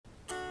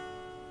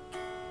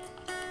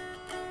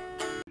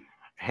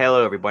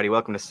Hello, everybody.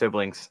 Welcome to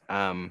Siblings.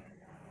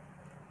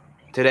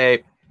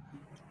 Today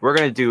we're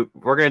gonna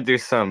do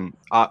some.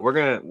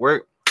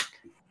 We're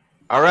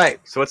all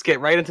right. So let's get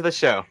right into the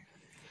show.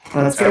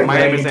 Let's get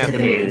right into the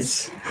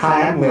news.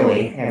 Hi, I'm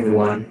Willie.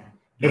 Everyone,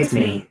 it's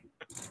me.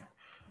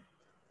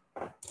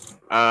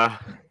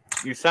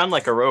 You sound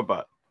like a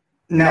robot.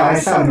 No, I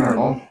sound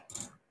normal.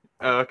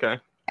 Oh, okay.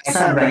 I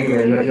sound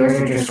regular. Yours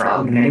are just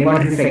wrong. And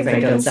anyone who thinks I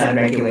don't sound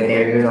regular,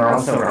 yours are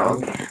also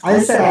wrong. I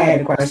said I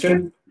had a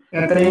question,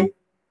 Anthony.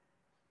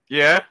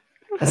 Yeah.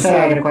 I said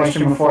I had a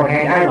question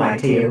beforehand. I lied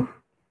to you.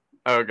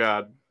 Oh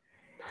God.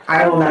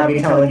 I will now be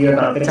telling you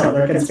about the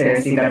Tumblr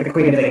conspiracy that the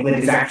Queen of England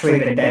has actually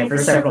been dead for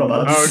several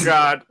months. Oh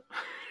God.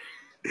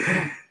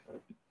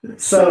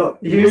 So,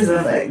 here's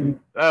the thing.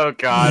 Oh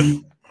God.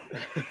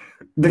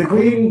 The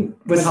Queen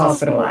was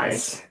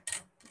hospitalized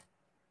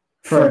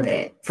for a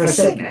bit, for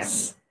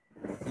sickness.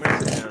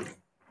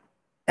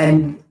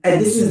 And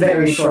this is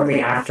very shortly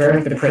after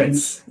the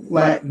prince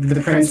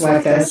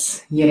left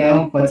us. You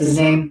know, what's his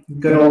name?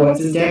 Good old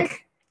what's his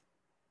dick?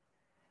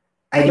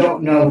 I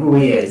don't know who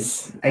he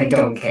is. I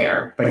don't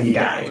care, but he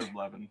died.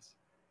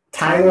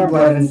 Tyler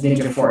Blevins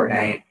Ninja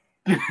Fortnite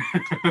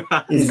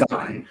is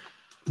gone.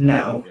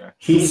 No,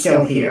 he's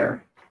still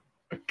here.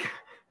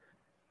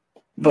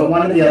 But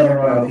one of the other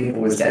royal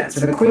people was dead.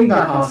 So the Queen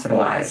got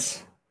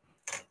hospitalized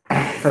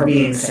for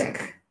being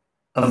sick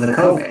of the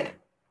COVID.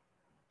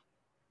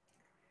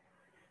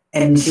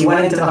 And she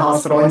went into the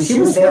hospital, and she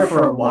was there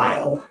for a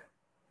while.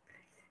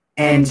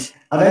 And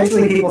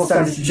eventually people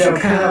started to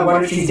joke,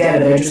 what if she's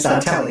dead and they're just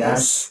not telling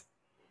us?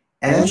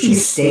 And then she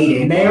stayed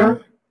in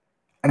there,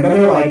 and then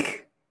they're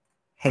like,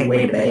 hey,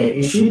 wait a minute,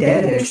 is she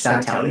dead and they're just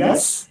not telling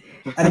us?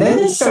 And then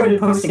they started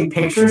posting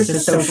pictures to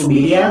social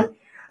media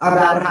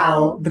about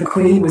how the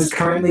Queen was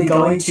currently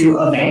going to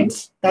an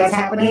event that's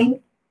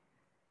happening.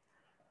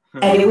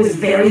 And it was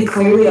very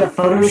clearly a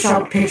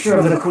Photoshop picture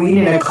of the Queen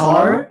in a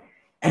car.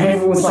 And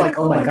everyone was like,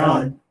 oh my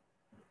god,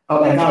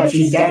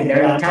 she's dead,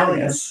 they're not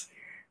telling us.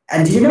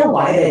 And do you know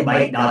why they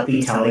might not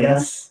be telling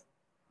us?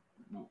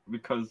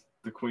 Because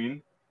the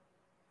Queen?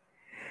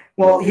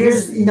 Well,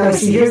 here's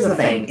the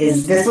thing,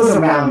 is this was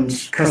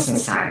around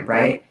Christmas time,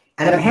 right?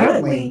 And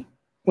apparently,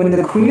 when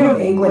the Queen of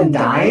England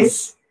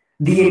dies,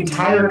 the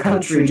entire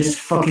country just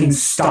fucking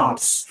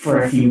stops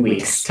for a few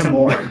weeks to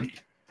mourn.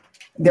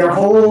 Their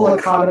whole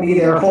economy,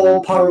 their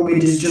whole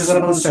parliament is just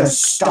supposed to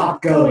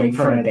stop going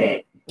for a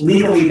bit.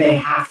 Legally, the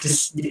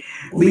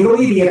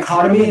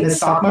economy and the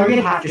stock market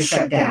have to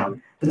shut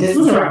down. But this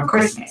was around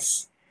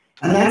Christmas.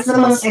 And that's the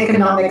most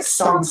economic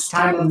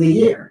time of the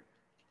year.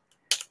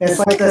 It's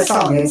like the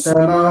song, it's the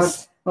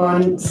most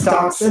on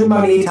stocks and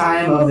money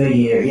time of the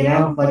year, you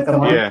know? Like the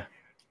one? Yeah.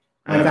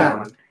 Like that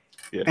one.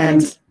 Yeah.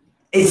 And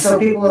so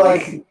people were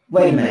like,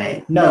 wait a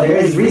minute, no, there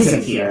is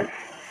reason here.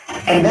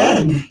 And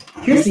then,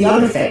 here's the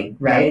other thing,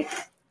 right?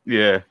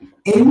 Yeah.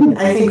 In,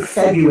 I think,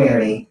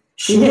 February,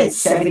 she hit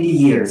 70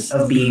 years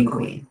of being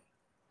queen.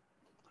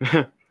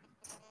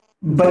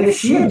 But if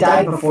she had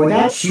died before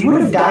that, she would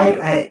have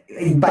died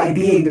by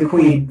being the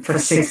queen for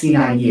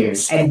 69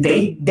 years. And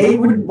they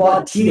wouldn't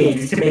want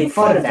teenagers to make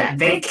fun of that.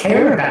 They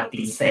care about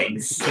these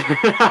things.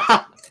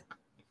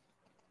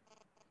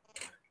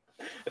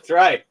 That's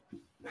right.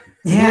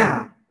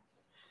 Yeah.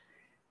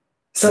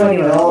 So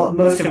anyway,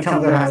 most of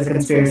Tumblr has a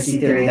conspiracy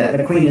theory that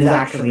the queen is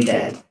actually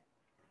dead.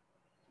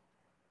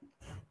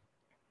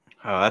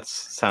 Oh, that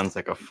sounds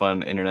like a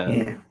fun internet.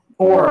 Yeah.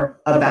 Or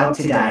about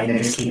to die, and they're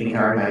just keeping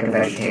her in like a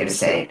vegetative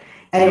state.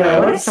 Anyway,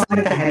 what if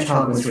Sonic the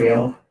Hedgehog was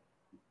real?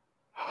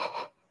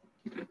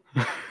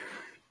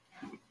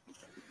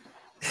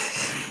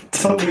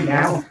 Tell me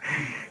now.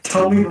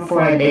 Tell me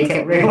before I make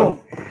it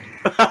real.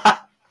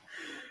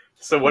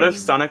 So what if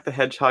Sonic the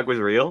Hedgehog was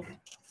real?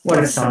 What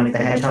if Sonic the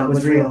Hedgehog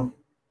was real?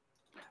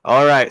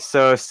 Alright,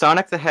 so if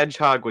Sonic the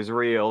Hedgehog was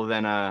real,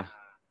 then,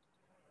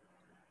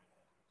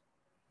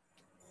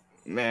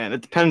 man,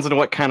 it depends on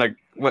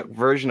what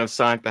version of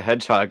Sonic the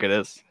Hedgehog it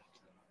is.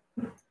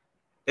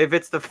 If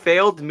it's the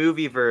failed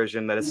movie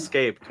version that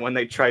escaped when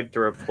they tried to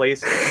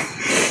replace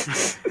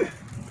it.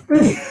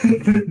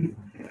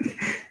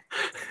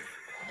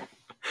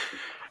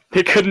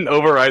 They couldn't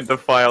override the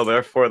file,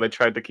 therefore they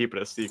tried to keep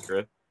it a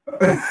secret.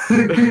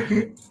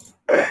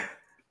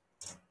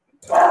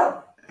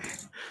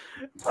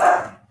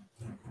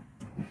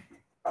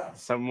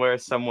 Somewhere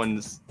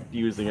someone's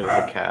using it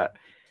as a cat.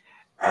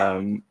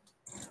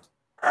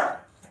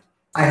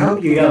 I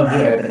hope you don't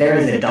hear it, but there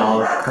is a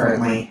dog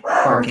currently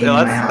barking in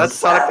my house. That's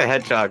Sonic the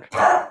Hedgehog.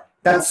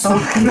 That's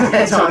Sonic the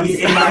Hedgehog. He's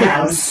in my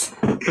house.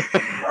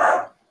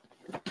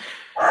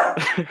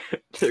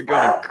 They're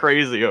going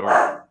crazy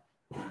over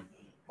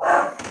it.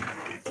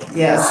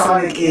 Yeah,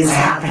 Sonic is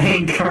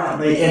happening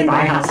currently in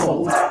my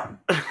household. Oh,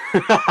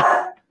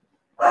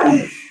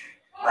 I'm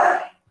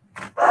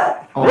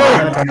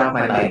gonna turn off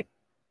my light.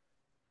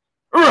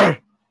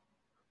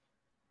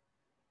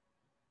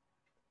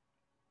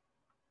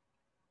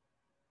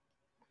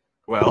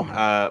 Well,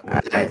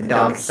 the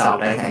dog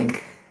stopped, I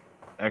think.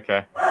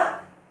 Okay.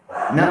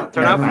 No,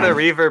 Turn off the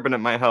reverb and it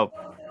might help.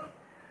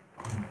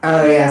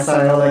 Oh yeah,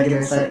 sorry, hold on, give me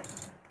a sec.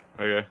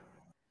 Okay.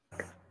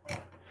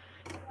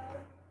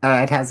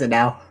 Alright, how's it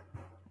now?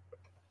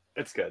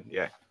 It's good,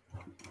 yeah.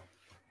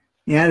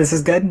 Yeah, this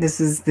is good. This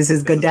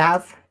is good to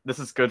have. This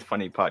is good,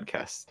 funny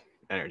podcast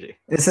energy.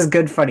 This is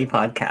good, funny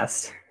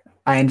podcast.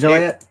 I enjoy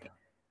Hey, it.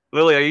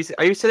 Lily,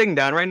 are you sitting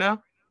down right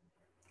now?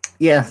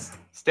 Yes.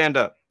 Stand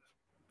up.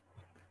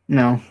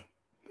 No.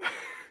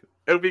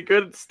 It'll be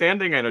good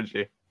standing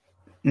energy.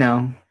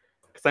 No.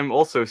 Because I'm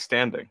also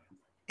standing.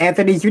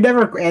 Anthony, you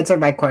never answered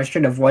my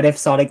question of what if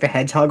Sonic the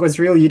Hedgehog was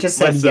real. You just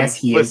said yes,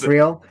 he is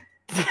real.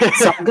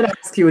 So I'm gonna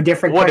ask you a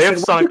different What question. if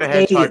Sonic the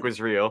Hedgehog was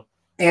real?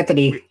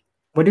 Anthony,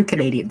 what do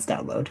Canadians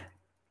download?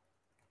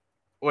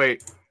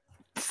 Wait,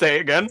 say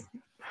again?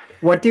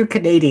 What do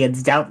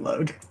Canadians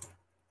download?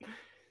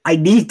 I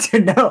need to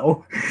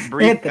know.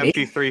 Brief Anthony.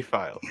 MP3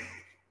 files.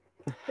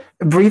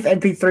 Brief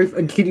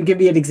MP3. Can you give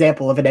me an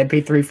example of an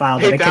MP3 file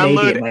that They a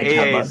download Canadian might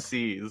download?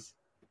 AACs.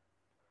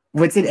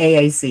 What's an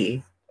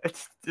AAC?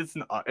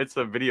 It's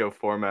a video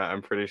format,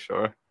 I'm pretty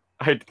sure.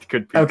 I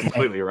could be Okay.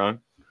 completely wrong.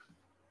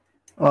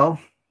 Well,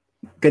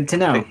 good to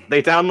know.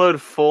 They download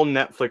full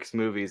Netflix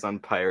movies on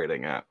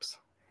pirating apps.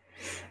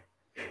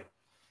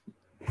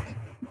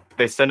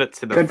 They send it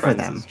to their Good for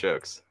friends them. as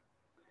jokes.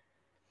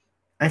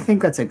 I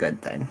think that's a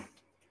good thing.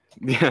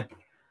 Yeah.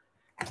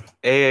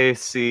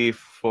 AAC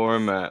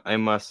format, I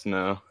must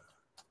know.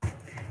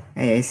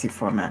 AAC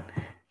format.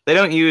 They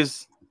don't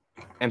use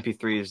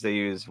MP3s, they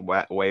use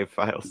WAV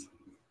files.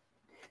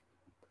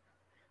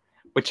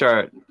 Which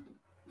are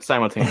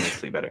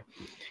simultaneously better.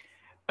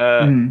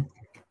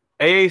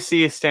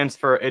 AAC stands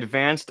for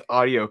Advanced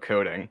Audio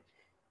Coding.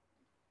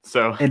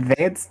 So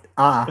Advanced?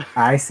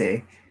 I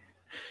see.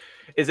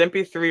 is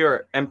MP3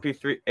 or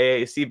MP3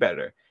 AAC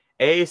better?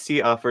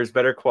 AAC offers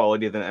better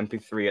quality than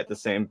MP3 at the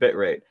same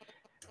bitrate.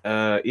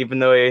 Even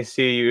though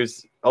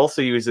AAC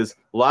also uses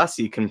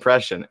lossy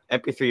compression,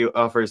 MP3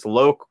 offers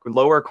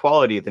lower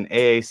quality than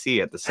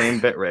AAC at the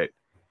same bitrate.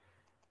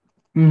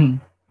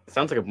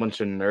 Sounds like a bunch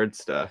of nerd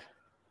stuff.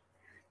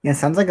 Yeah,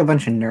 sounds like a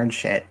bunch of nerd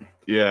shit.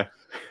 Yeah.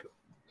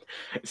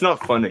 It's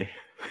not funny.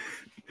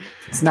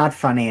 It's not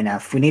funny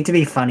enough. We need to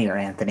be funnier,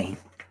 Anthony.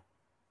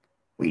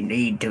 We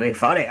need to be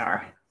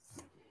funnier.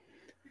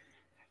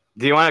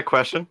 Do you want a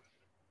question?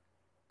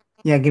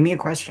 Yeah, give me a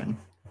question.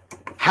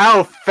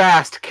 How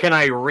fast can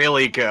I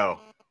really go?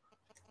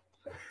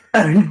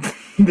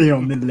 The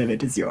only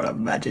limit is your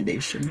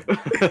imagination.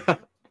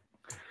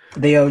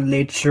 The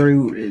only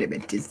true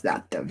limit is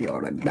that of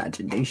your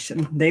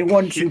imagination. They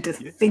want you to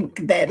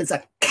think there is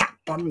a cap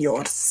on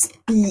your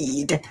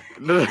speed.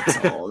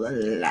 It's all a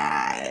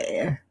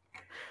lie.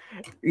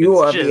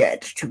 You have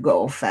yet to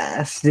go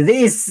fast.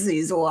 This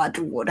is what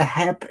would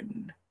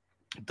happen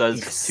Does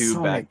if two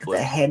Sonic backflips.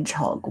 the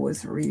Hedgehog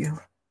was real.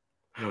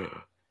 No.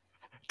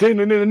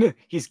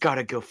 He's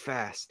gotta go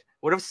fast.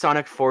 What if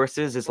Sonic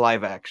Forces is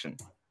live action?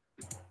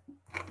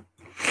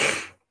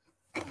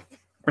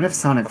 What if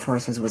Sonic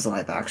Forces was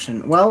live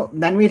action? Well,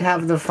 then we'd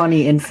have the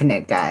funny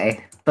Infinite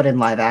guy, but in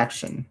live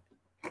action.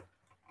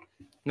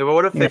 No, but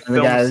what if they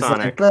film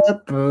Sonic?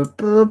 Forces.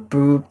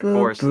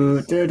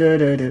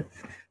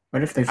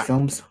 What if they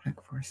film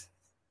Sonic Forces?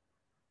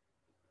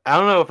 I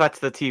don't know if that's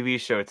the TV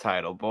show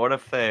title, but what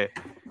if they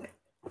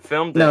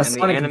filmed it No, and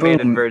Sonic the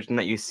animated Boom. version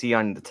that you see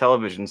on the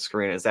television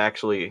screen is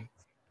actually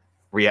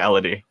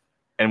reality,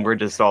 and we're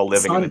just all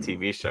living in the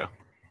TV show?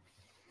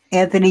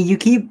 Anthony,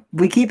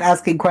 we keep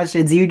asking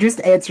questions. You just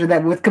answer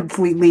them with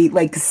completely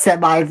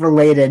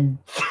semi-related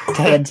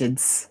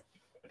tangents.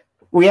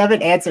 We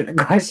haven't answered a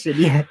question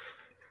yet.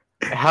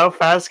 How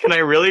fast can I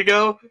really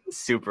go?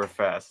 Super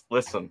fast.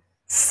 Listen.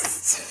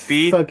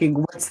 Speed. Fucking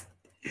what's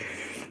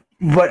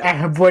what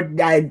I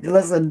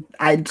listen.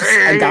 I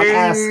got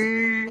asked.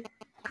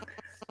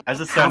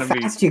 As a How sound of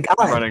me fast you got?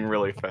 running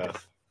really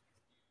fast.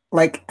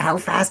 Like how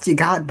fast you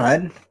got,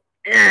 bud?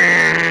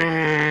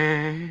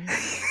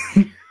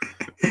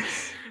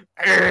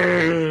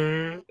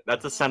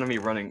 That's the sound of me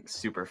running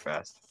super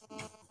fast.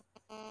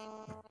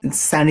 It's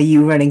the sound of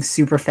you running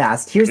super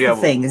fast. Here's Yeah,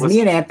 the thing: is listen.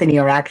 me and Anthony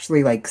are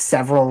actually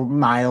several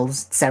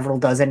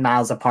dozen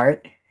miles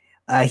apart.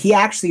 He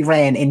actually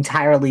ran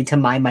entirely to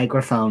my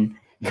microphone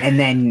and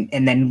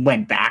then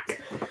went back.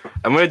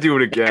 I'm gonna do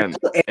it again.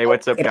 Hey,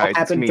 what's up, It all guys? It's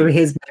happened me. through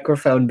his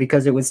microphone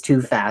because it was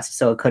too fast,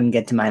 so it couldn't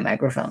get to my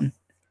microphone.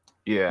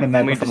 Yeah, My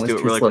let me microphone just was do it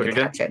too really slow quick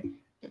to again. catch it.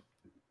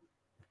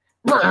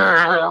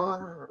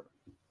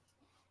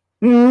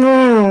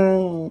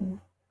 No.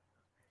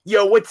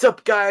 Yo, what's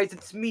up, guys?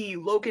 It's me,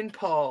 Logan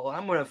Paul.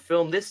 I'm gonna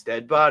film this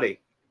dead body.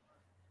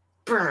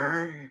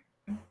 And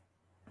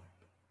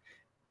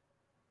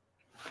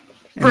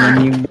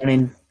then you run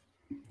in.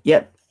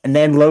 Yep. And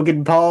then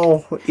Logan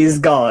Paul is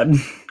gone.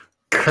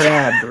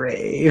 Crab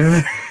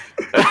rave.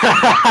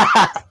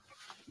 I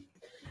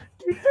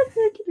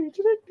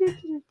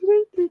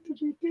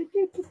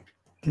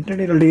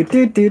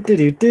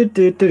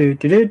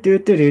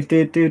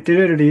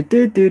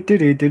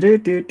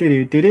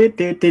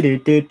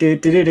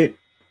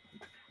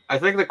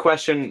think the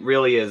question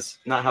really is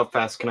not how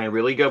fast can I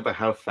really go, but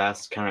how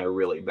fast can I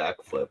really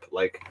backflip?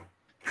 Like,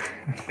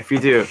 If you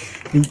do,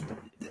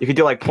 you could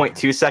do like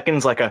 0.2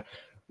 seconds, like a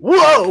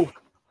whoa,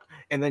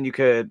 and then you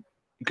could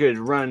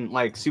run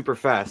like super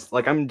fast.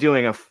 Like I'm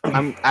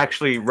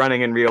actually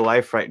running in real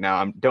life right now.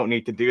 I don't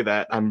need to do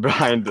that. I'm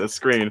behind the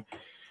screen.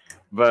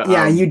 But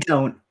Yeah, you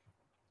don't.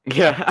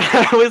 Yeah,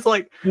 I was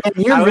like, Man,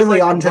 you're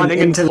really like running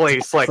into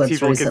place, like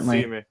people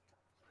recently. can see me.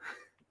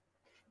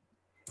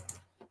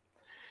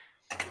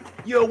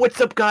 Yo,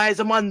 what's up, guys?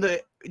 I'm on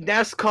the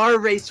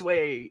NASCAR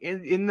raceway.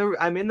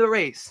 I'm in the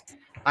race.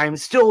 I'm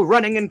still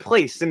running in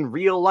place in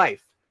real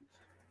life.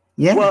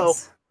 Yes. Whoa.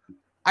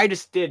 I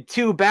just did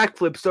 2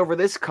 backflips over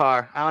this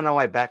car. I don't know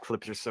why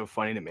backflips are so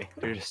funny to me.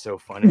 They're just so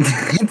funny.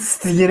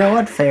 You know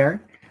what?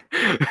 Fair.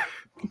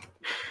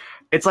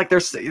 It's like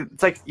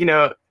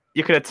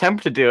you can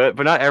attempt to do it,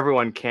 but not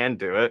everyone can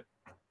do it.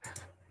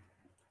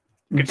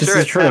 This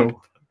is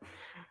true.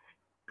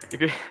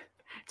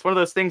 It's one of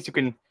those things you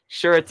can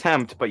sure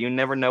attempt, but you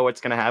never know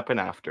what's going to happen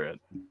after it.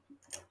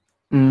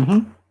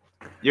 Mm-hmm.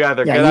 You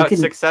either get out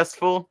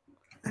successful,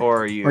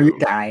 or you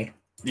die.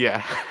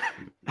 Yeah,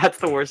 that's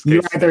the worst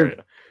case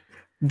scenario.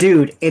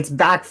 Dude, it's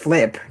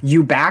backflip.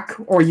 You back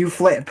or you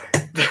flip.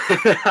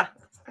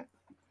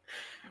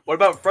 What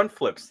about front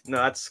flips? No,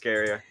 that's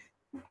scarier.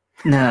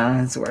 No,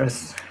 that's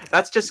worse.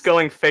 That's just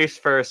going face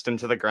first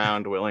into the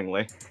ground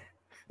willingly.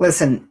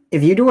 Listen,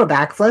 if you do a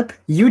backflip,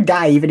 you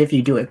die even if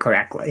you do it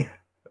correctly.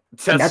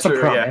 That's true, a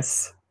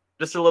promise. Yeah.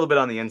 Just a little bit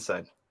on the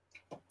inside.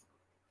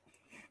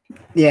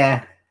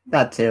 Yeah,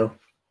 that too.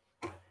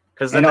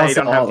 Because then you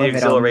don't have the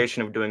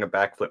exhilaration of doing a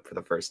backflip for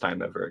the first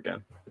time ever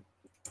again.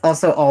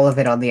 Also, all of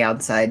it on the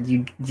outside.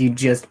 You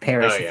just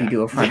perish if you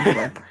do a front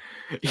flip.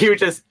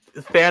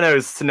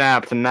 Thanos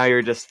snapped, and now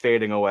you're just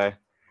fading away.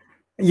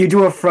 You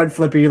do a front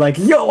flip, and you're like,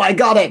 yo, I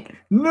got it!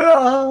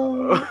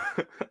 No!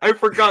 I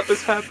forgot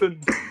this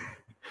happened.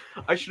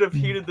 I should have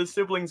heated the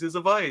siblings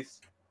of ice.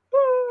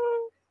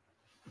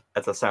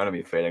 That's the sound of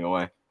me fading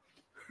away.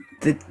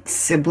 The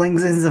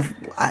siblings is of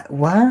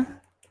what?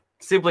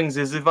 Siblings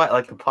is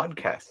like the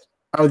podcast.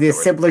 Oh, the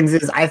siblings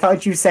is. I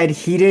thought you said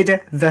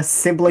heated the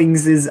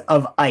siblings is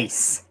of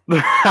ice.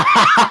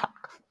 I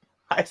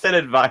said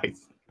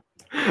advice.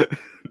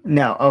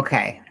 No,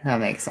 okay, that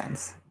makes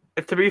sense.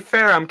 To be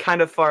fair, I'm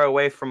kind of far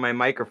away from my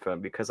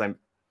microphone because I'm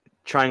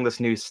trying this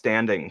new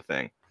standing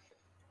thing.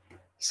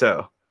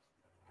 So,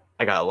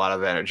 I got a lot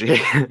of energy.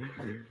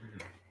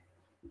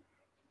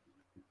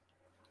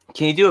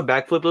 Can you do a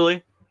backflip,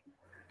 Lily?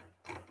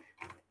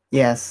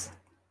 Yes.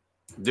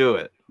 Do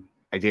it.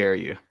 I dare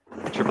you.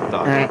 Triple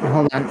thought. Alright,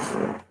 hold on.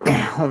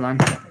 Hold on.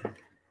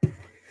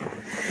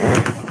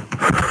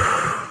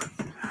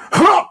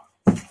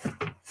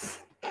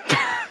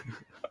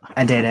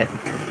 I did it.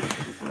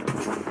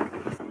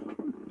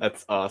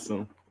 That's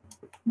awesome.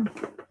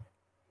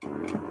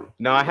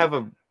 Now I have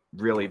a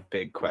really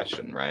big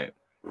question, right?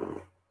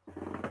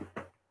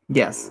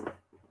 Yes.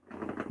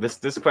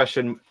 This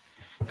question,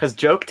 because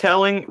joke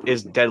telling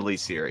is deadly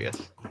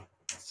serious.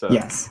 So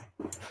yes.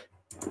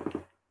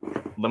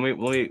 Let me.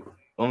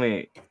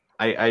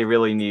 I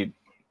really need.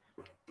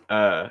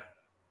 I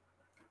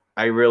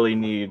really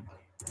need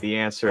the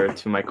answer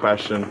to my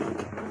question.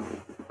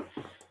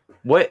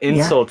 What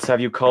insults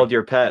have you called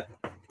your pet?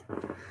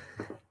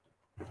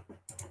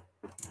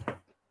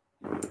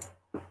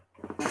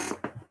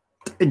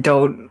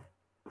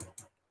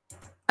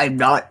 I'm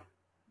not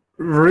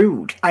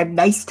rude. I'm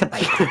nice to my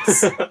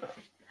pets.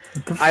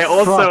 I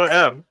also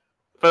am.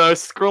 But I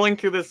was scrolling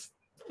through this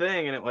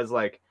thing and it was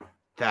like,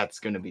 that's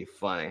gonna be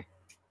funny.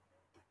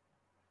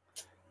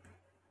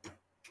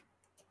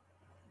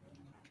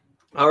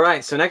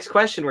 Alright, so next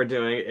question we're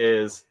doing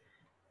is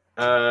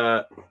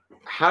how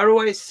do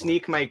I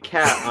sneak my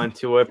cat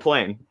onto a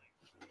plane?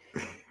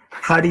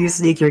 How do you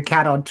sneak your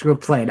cat onto a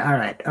plane?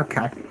 Alright,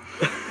 okay.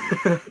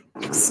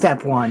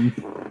 Step 1.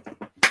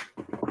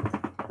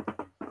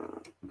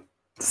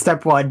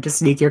 Step 1, to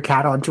sneak your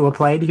cat onto a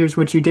plane, here's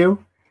what you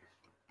do.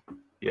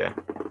 Yeah.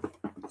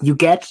 You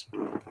get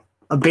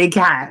a big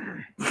hat.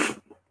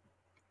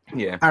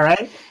 Yeah.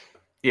 Alright?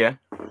 Yeah.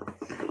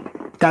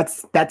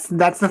 That's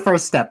the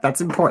first step. That's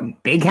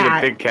important. Big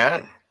hat. Big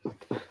cat?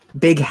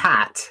 Big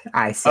hat,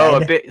 I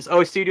said.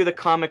 So you do the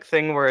comic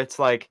thing where it's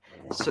like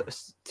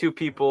 2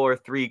 people or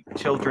 3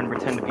 children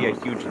pretend to be a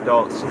huge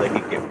adult so they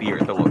can get beer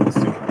at the local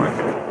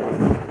supermarket.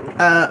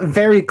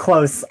 Very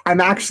close.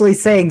 I'm actually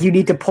saying you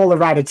need to pull a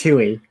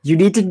Ratatouille. You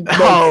need to.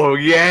 Oh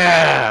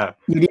yeah.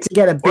 You need to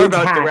get a big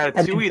hat. What about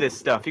the Ratatouille? This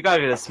stuff. You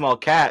gotta get a small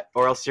cat,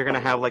 or else you're gonna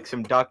have like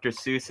some Dr.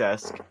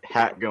 Seuss-esque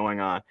hat going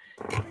on.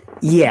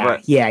 Yeah.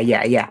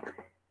 Yeah.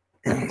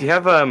 Do you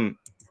have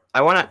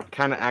I want to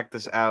kind of act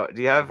this out.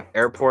 Do you have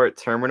airport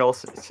terminal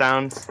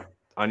sounds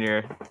on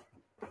your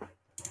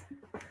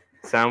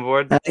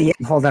soundboard? Yeah.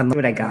 Hold on. Look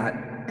what I got.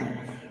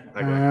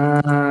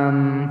 Okay.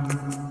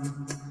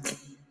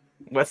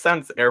 What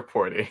sounds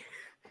airporty?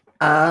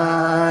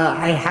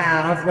 I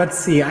have. Let's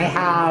see. I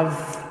have.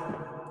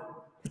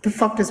 What the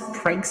fuck does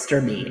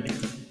prankster mean?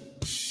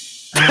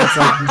 It's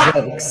like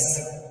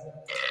jokes.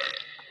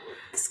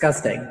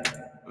 Disgusting.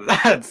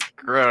 That's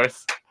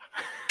gross.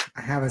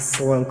 I have a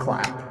slow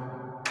clap.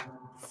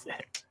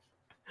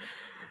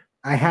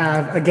 I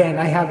have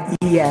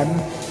EM.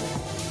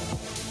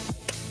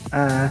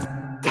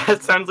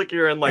 That sounds like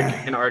you're in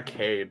like an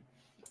arcade.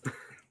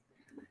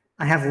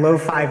 I have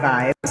lo-fi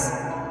vibes.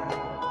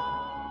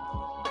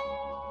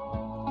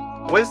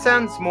 What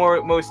sounds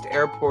most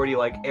airporty,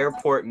 like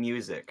airport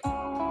music?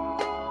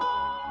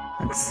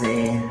 Let's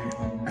see.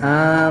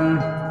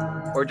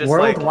 Or just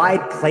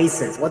worldwide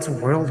places. What's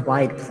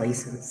worldwide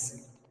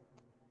places?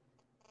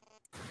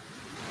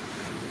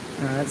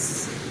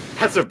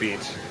 That's a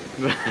beach.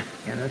 Yeah,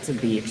 that's a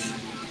beach.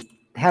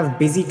 I have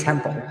busy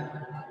temple.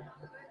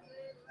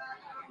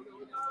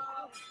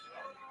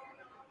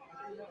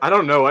 I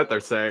don't know what they're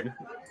saying.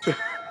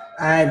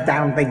 I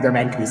don't think they're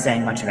meant to be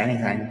saying much of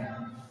anything.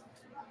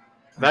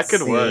 That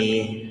could work.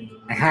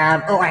 I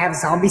have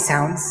zombie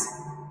sounds.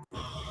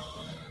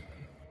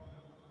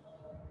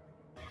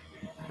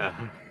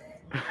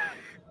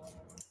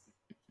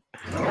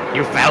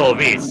 You foul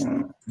beast.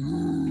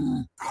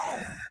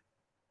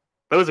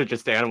 Those are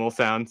just animal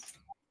sounds.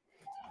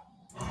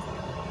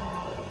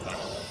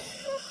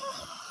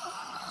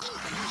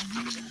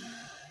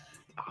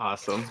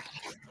 Awesome.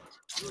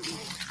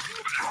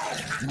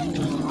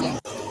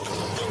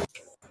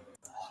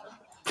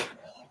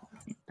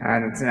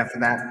 That's enough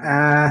of that.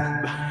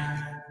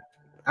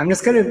 I'm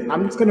just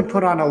gonna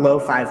put on a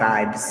lo-fi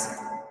vibes.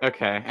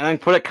 Okay, and then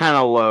put it kind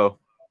of low.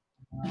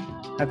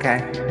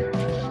 Okay.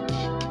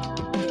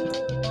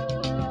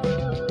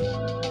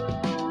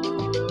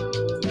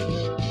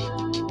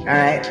 All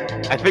right.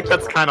 I think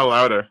that's kind of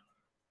louder.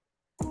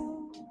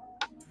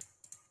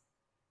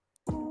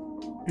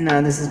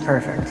 No, this is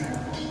perfect.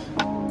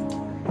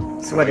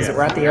 So what is it?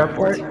 We're at the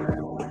airport?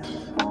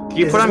 Can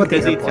you put on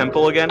Busy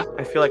Temple again?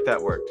 I feel like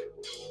that worked.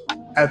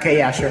 Okay,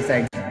 yeah, sure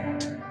thing.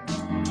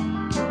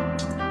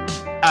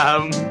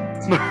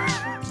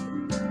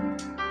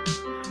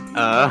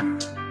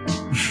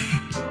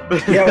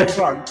 Yeah, what's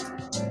wrong?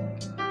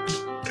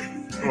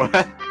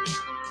 What?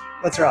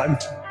 What's wrong?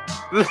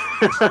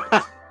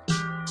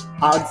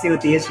 I'll see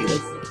what the issue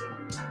is.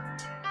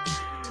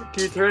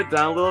 Can you turn it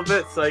down a little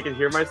bit so I can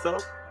hear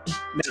myself?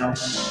 No.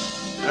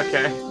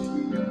 Okay.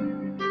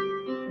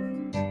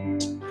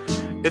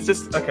 It's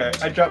just, okay,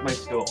 I dropped my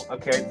stool.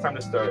 Okay, it's time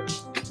to start.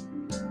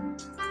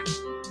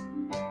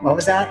 What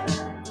was that?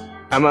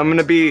 I'm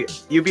gonna be,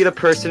 you be the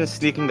person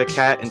sneaking the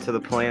cat into the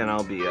plane, and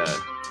I'll be,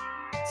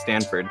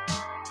 Stanford.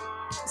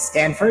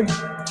 Stanford?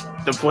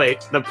 The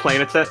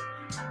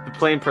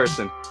plane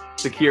person.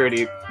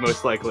 Security,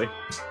 most likely.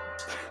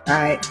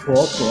 Alright,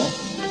 cool.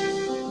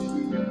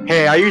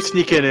 Hey, are you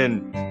sneaking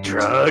in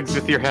drugs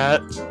with your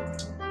hat?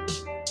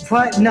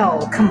 What?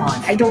 No, come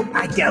on.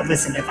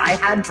 Listen, if I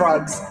had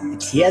drugs, the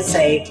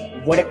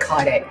TSA would have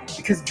caught it.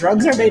 Because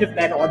drugs are made of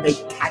metal and they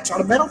catch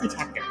on a metal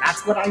detector.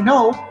 That's what I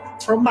know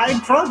from my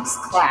drugs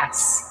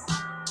class.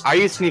 Are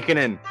you sneaking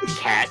in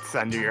cats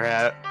under your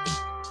hat?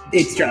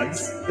 It's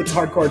drugs. It's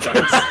hardcore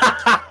drugs.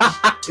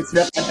 It's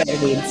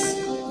methamphetamines.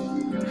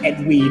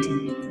 And weed.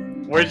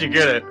 Where'd you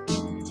get it?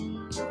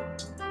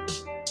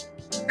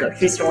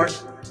 Grocery store.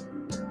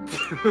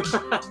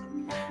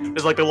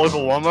 It's like the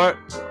local Walmart?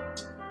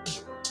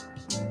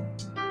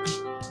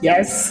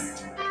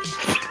 Yes.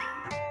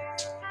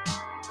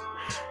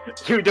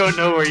 You don't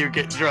know where you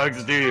get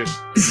drugs, do you?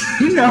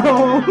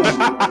 No.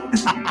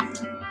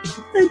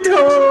 I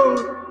don't.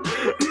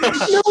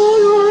 No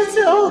one wants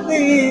to help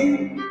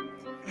me.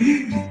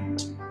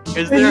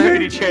 Is there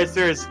any chance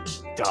there's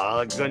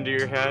dogs under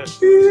your hat?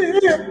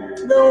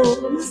 No,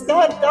 it's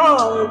not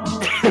dogs.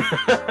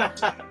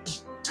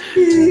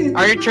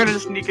 Are you trying to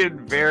sneak in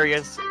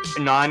various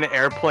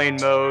non-airplane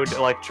mode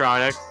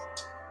electronics?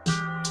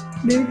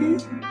 Maybe.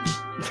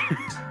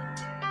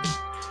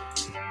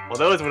 Well,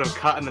 those would have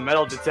caught in the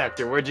metal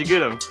detector. Where'd you get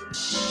them?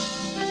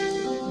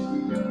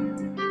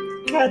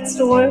 Cat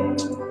store.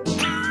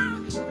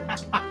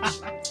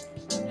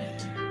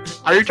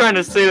 Are you trying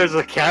to say there's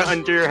a cat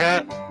under your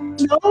hat?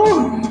 No.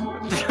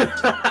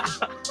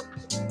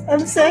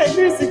 I'm saying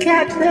there's a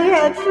cat in the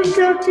hat from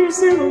Dr.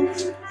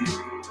 Seuss.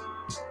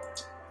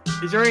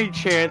 Is there any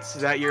chance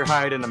that you're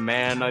hiding a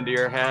man under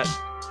your hat?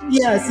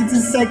 Yes, it's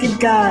a second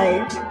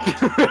guy.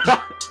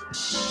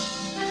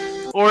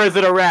 Or is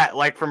it a rat,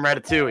 like from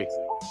Ratatouille?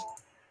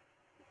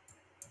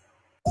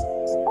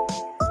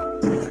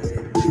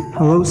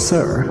 Hello,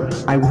 sir.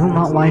 I will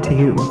not lie to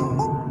you.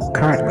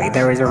 Currently,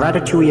 there is a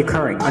ratatouille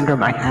occurring under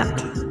my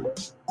hat.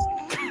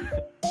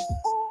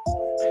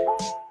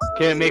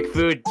 Can it make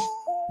food?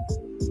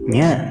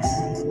 Yes.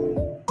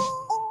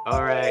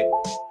 Alright.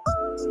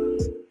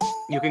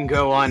 You can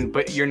go on,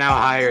 but you're now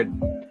hired.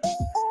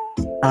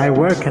 I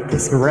work at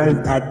this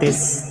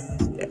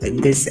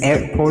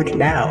airport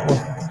now.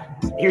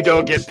 You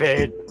don't get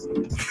paid.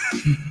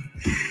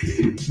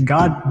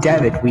 God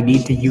damn it, we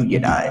need to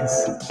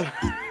unionize.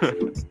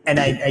 And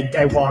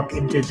I walk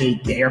into the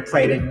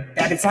airplane, and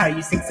that is how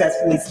you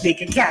successfully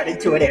sneak a cat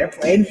into an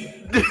airplane.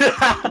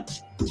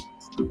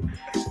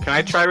 Can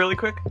I try really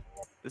quick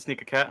to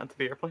sneak a cat onto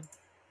the airplane?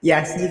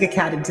 Yeah, sneak a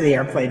cat into the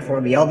airplane for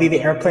me. I'll be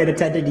the airplane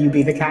attendant, you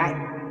be the cat.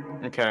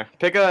 Okay.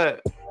 Pick a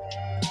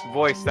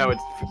voice that would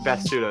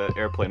best suit an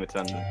airplane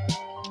attendant.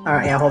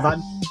 Alright, yeah, hold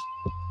on.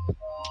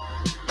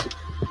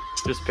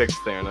 Just pick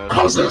Thanos.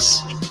 How's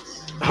this?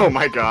 Oh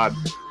my god.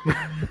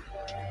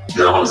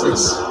 Yeah, how's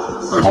this?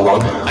 Hold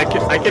on. I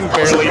can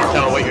barely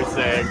tell what you're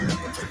saying.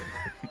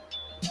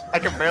 I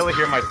can barely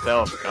hear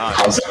myself. God.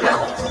 How's it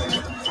now?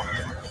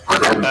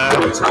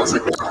 How's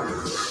it now?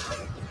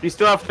 Do you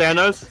still have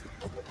Thanos?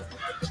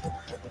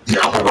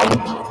 Yeah, hold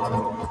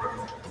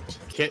on.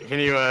 Can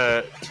you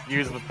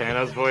use the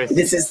Thanos voice?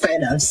 This is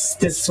Thanos.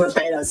 This is what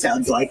Thanos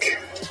sounds like.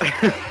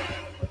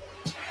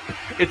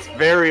 It's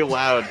very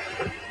loud.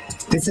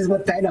 This is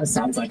what Thanos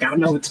sounds like. I don't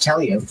know what to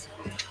tell you.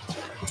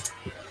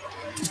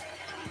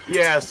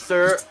 Yeah,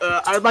 sir.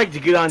 I'd like to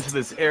get onto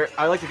this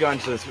I'd like to go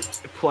onto this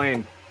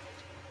plane.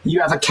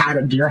 You have a cat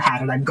under your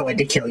hat, and I'm going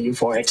to kill you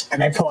for it.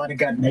 And I pull out a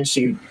gun and I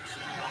shoot.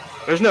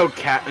 There's no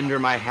cat under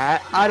my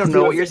hat. I don't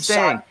know what you're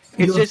saying.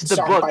 It's just the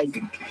book.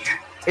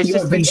 It's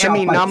just the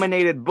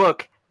Emmy-nominated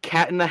book,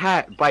 Cat in the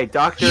Hat, by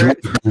Dr.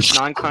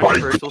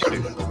 Non-Controversial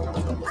Seuss.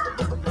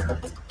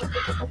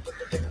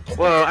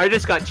 Whoa, I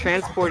just got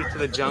transported to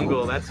the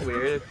jungle. That's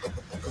weird.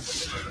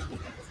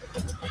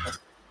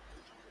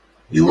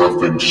 You have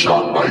been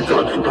shot by a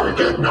gun and are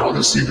dead now.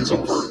 The scene is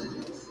over.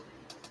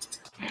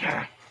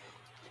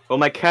 Well,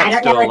 my cat's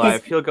still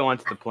alive. He'll go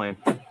onto the plane.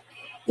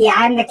 Yeah,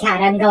 I'm the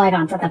cat. I'm going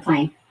onto the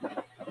plane.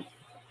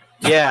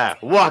 Yeah,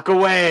 walk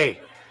away.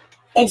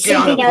 It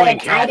should be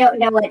noted, I don't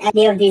know what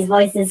any of these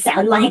voices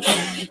sound like.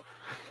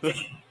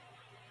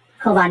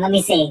 Hold on, let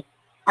me see.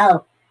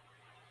 Oh,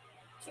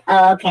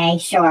 okay,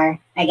 sure.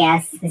 I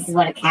guess this is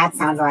what a cat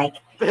sounds like.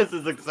 This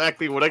is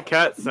exactly what a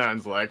cat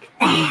sounds like.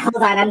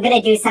 Hold on, I'm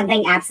gonna do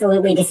something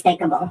absolutely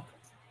despicable.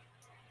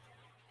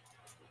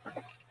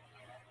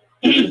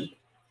 Yeah,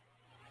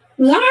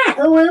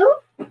 ooh.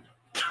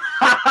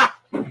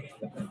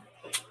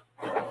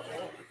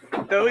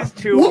 Those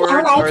two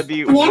words are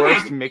the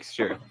worst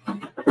mixture.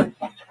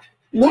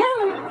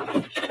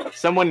 Yeah.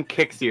 Someone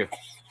kicks you.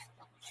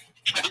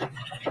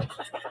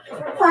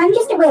 Well, I'm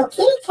just a little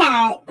kitty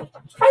cat.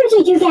 Why would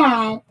you do that?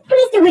 I'm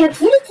just a little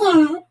kitty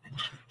cat.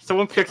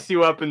 Someone picks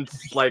you up and,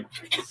 like,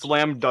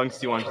 slam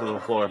dunks you onto the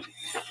floor.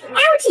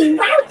 Ouchie,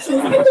 wouchie.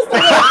 I'm just a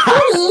little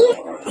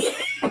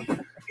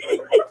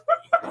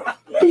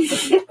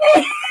kitty.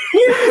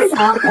 This is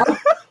awful.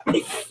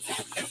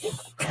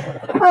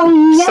 Oh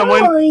no!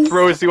 Someone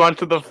throws you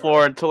onto the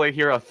floor until they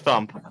hear a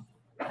thump.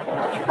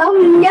 Oh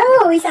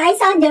no! His eyes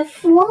on the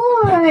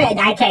floor. And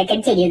I can't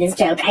continue this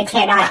joke. I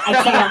cannot.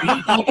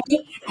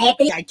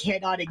 I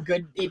cannot in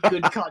good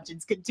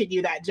conscience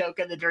continue that joke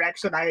in the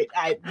direction my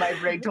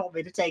brain told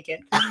me to take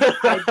it.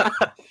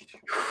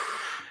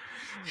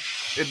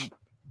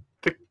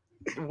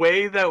 The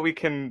way that we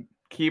can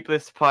keep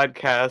this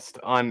podcast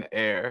on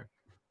air.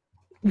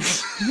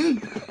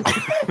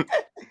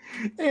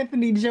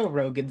 Anthony, Joe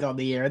Rogan's on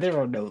the air. There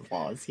are no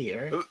laws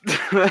here.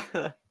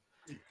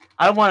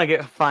 I want to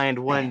get fined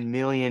 $1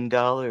 million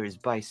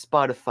by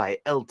Spotify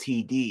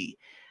Ltd.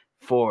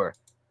 for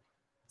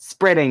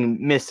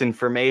spreading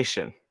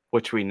misinformation,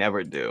 which we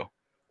never do.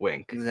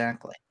 Wink.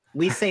 Exactly.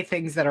 We say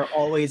things that are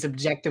always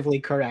objectively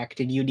correct,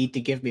 and you need to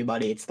give me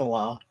money. It's the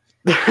law.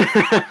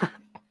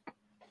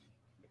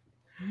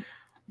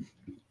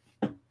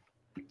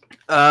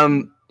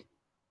 I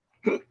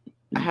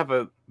have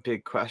a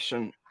big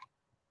question.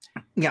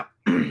 Yeah.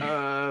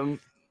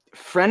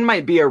 Friend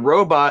might be a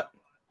robot.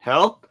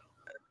 Help?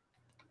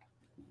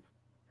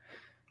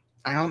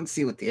 I don't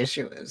see what the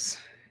issue is.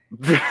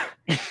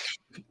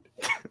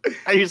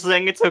 Are you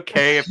saying it's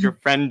okay if your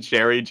friend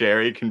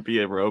Jerry can be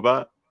a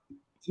robot?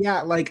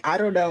 Yeah, like, I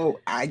don't know.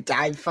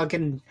 I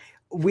fucking...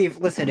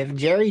 Listen, if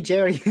Jerry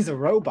is a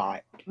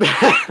robot...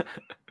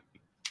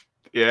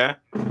 Yeah?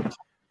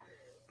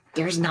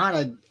 There's not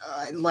a,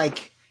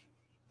 like...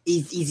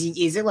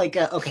 Is it like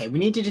a... Okay, we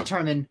need to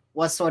determine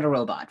what sort of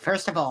robot.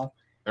 First of all,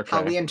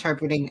 how are we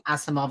interpreting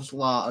Asimov's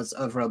laws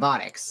of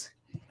robotics?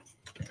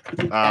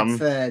 That's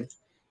the...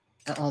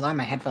 Hold on,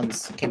 my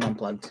headphones came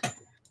unplugged.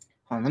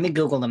 Hold on, let me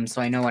Google them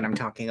so I know what I'm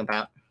talking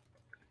about.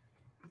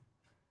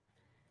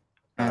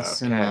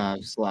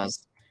 Asimov's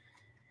laws.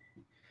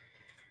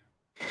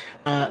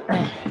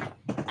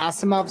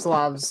 Asimov's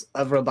laws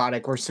of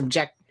robotic were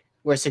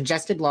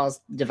suggested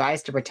laws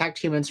devised to protect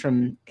humans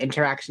from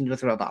interactions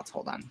with robots.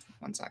 Hold on,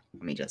 one sec.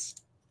 Let me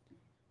just...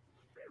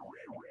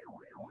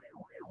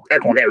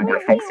 Okay, there we go,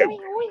 fix it.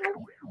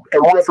 The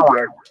laws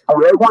are, a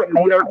robot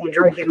may not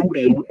injure a human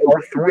being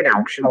or through an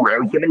action allow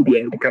a human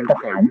being to come to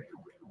harm.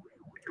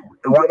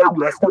 The robot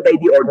must obey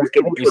the orders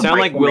given to You sound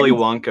like Willy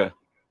Wonka.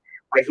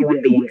 By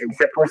human beings,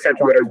 except where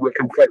such orders would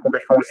conflict with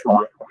the first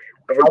law.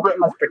 The robot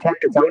must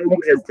protect its own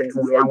existence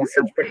as long as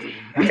such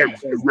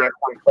protection does not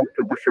conflict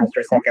with the first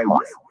or second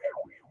laws.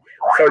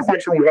 So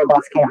essentially,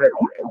 robots can't hurt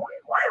people.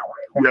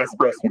 They're not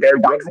supposed to. There are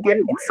dogs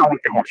again. It's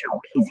Sonic the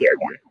Hedgehog. He's here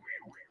again.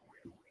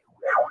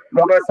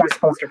 Robots are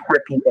supposed to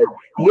hurt people.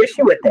 The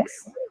issue with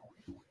this,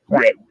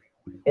 right,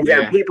 is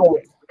that people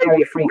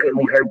very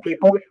frequently hurt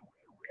people.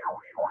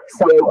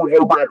 So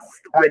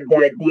robots,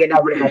 the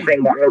inevitable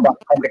thing that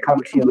robots tend to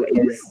come to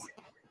is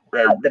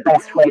the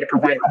best way to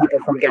prevent people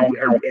from getting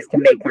hurt is to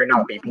make there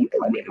not be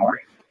people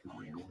anymore.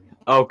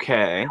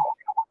 Okay.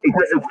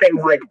 Because of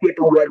things like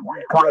people would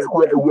cause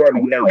global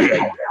warming knowingly.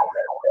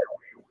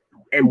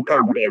 And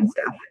poverty and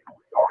stuff.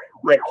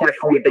 Like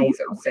Jeffrey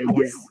Bezos and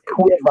his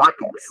cool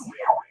rockets.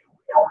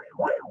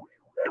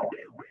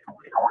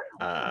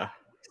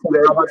 So the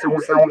robots are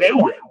just like, hey,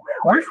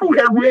 what if we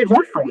got rid of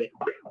Jeffrey?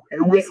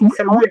 And we see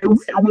some other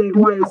dudes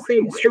doing the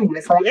same street, and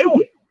it's like,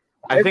 hey.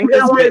 I think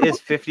this bit is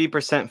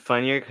 50%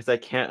 funnier because I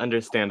can't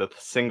understand a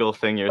single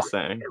thing you're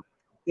saying.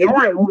 Yeah,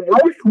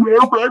 what if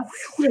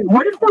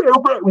the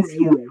robot was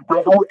you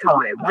the whole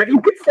time? Have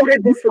you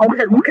considered this one?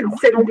 Have you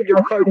considered that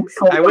your heart and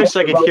soul? I wish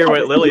I could hear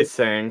what Lily's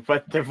saying,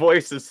 but the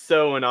voice is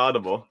so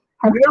inaudible.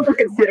 Have you ever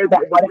considered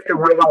that what if the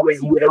robot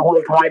was you the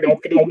whole time,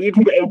 Anthony? I need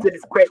you to answer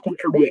this question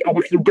for me, and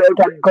if you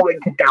don't, I'm going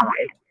to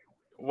die.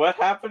 What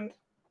happened?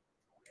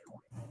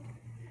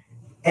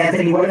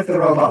 Anthony, what if the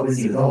robot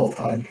was you the whole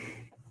time?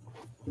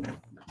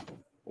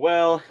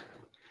 Well,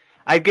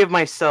 I give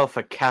myself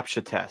a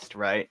CAPTCHA test,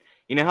 right?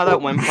 You know how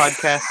that one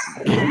podcast...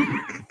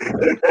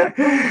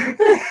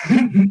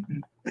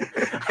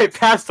 I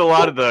passed a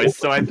lot of those,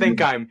 so I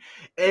think I'm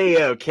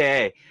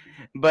A-okay.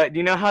 But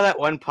you know how that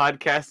one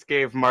podcast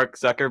gave Mark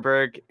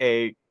Zuckerberg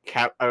a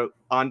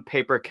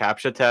on-paper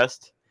CAPTCHA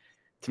test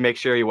to make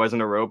sure he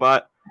wasn't a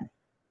robot?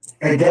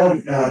 I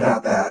don't know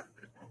about that.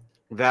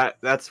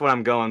 That's what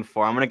I'm going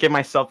for. I'm going to give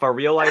myself a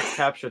real-life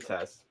CAPTCHA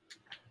test.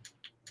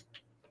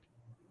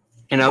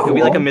 And it'll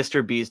be like a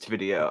Mr. Beast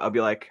video. I'll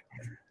be like,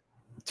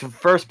 the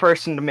first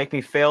person to make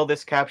me fail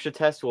this CAPTCHA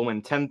test will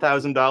win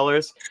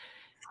 $10,000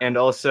 and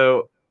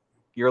also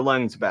your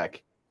lungs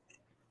back.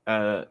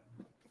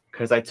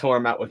 Because I tore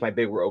them out with my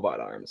big robot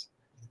arms.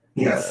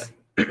 Yes.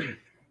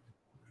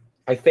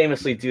 I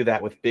famously do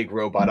that with big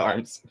robot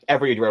arms.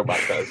 Every robot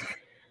does.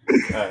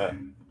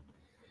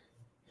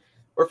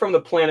 We're from the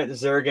planet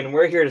Zergan.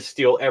 We're here to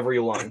steal every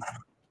lung.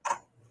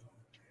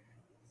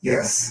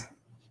 Yes.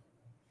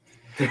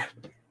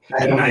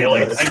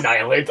 Annihilate.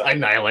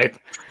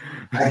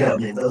 I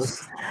don't need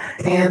those.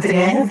 Anthony,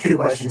 I have 2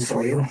 questions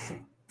for you.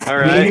 All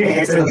You right. need to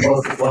answer them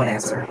both with one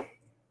answer.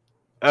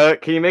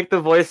 Can you make the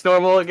voice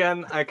normal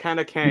again? I kind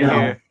of can't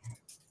hear.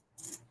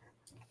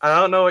 I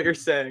don't know what you're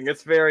saying.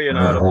 It's very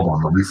inaudible. Hold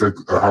on, let me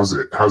fix.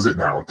 How's it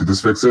now? Did this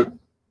fix it?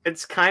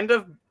 It's kind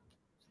of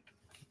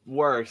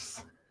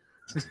worse.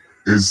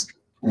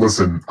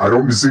 Listen, I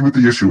don't see what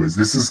the issue is.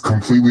 This is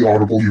completely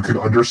audible. You can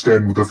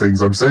understand what the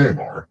things I'm saying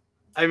are.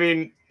 I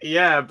mean,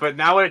 yeah, but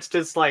now it's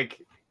just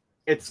like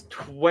it's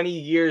 20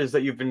 years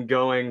that you've been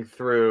going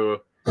through.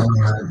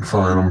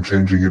 Fine, I'm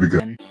changing it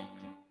again.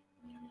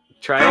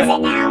 Try How's it.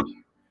 it now?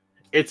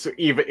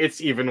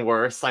 It's even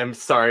worse. I'm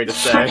sorry to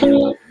say. Okay.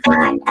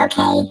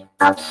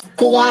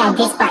 Yeah,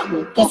 this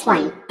button. This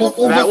one. Is That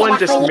this one enough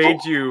just for you?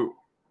 made you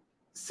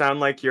sound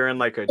like you're in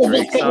like a Is this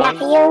Drake good enough song.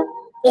 for you?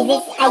 Is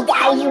this? Are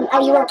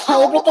you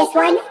okay with this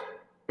one?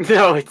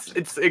 No,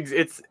 it's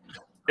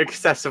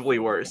excessively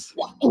worse.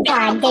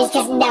 God, there's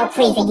just no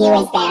pleasing you,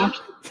 is there?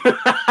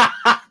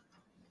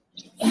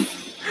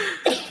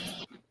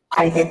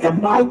 I hit the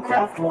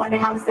Minecraft one.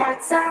 How's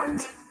that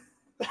sound?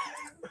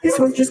 This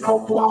one's just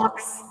called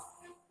Blocks.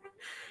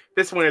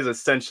 This one is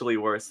essentially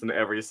worse than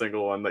every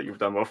single one that you've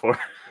done before.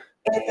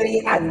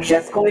 Anthony, I'm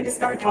just going to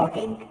start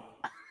talking.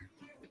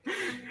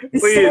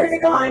 Please. Swear to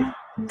God.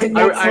 The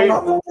next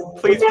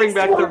Please bring next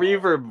back the one-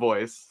 reverb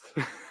voice.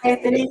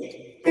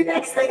 Anthony, the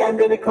next thing I'm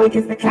going to click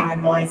is the cat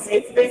voice.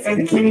 It's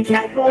basically the kitty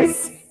cat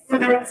voice for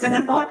the rest of the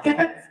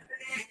podcast.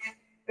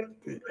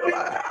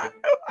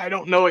 I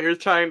don't know what you're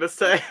trying to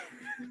say.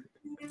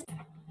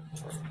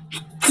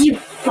 You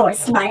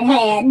forced my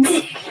hand.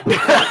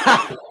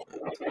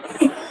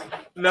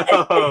 No.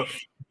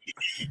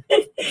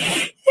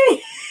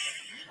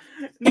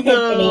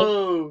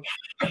 No.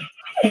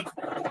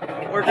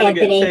 We're gonna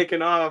get Anthony.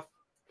 taken off.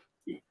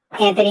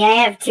 Anthony, I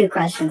have 2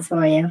 questions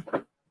for you.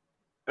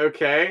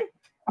 Okay.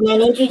 And I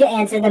need you to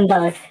answer them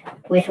both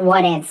with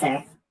one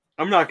answer.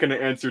 I'm not gonna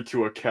answer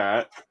to a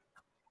cat.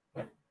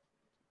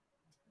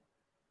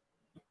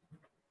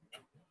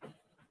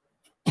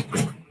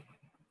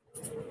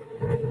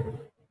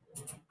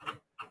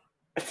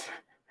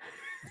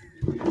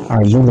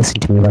 Are you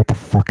listening to me right the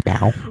fuck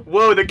now?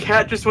 Whoa, the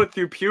cat just went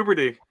through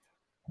puberty.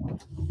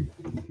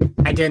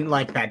 I didn't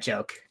like that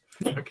joke.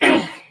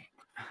 Okay.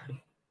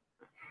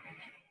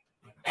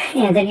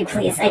 Anthony,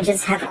 please, I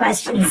just have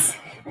questions.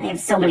 I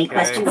have so many Okay.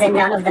 questions and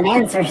none of them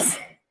answers.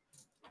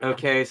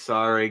 Okay,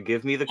 sorry.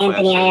 Give me the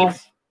Anthony,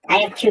 questions. I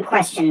have 2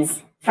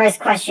 questions. First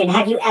question,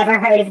 have you ever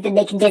heard of the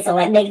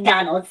McDizzle at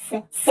McDonald's?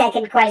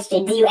 Second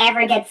question, do you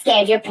ever get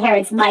scared your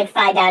parents might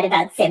find out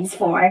about Sims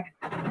 4?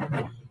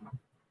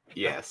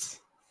 Yes.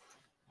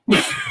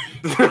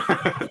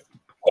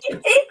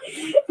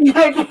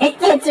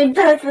 Perfect, answered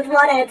both with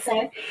one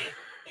answer.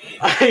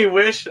 I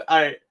wish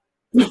I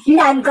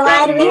I'm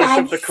glad got we most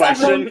had of the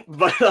several, question,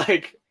 but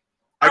like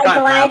I I'm got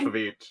glad- half of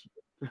each.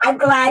 I'm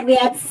glad we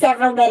had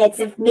several minutes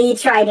of me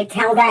trying to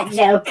tell that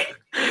joke.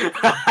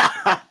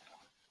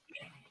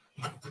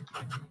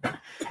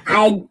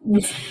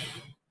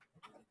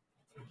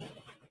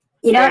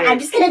 You know what? Wait. I'm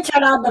just gonna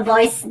turn on the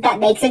voice that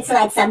makes it so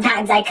that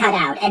sometimes I cut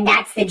out, and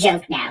that's the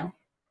joke now.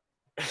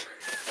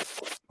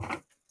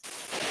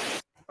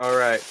 All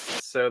right.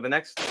 So the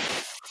next.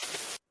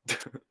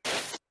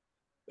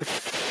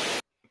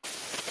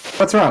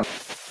 What's wrong?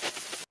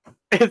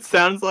 It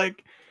sounds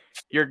like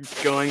you're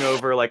going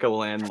over like a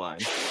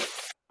landline.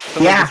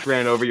 Someone Yeah. just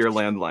ran over your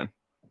landline.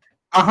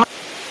 Uh-huh.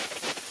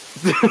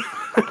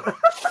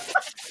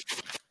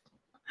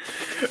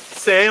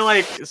 say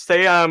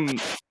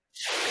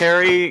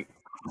Perry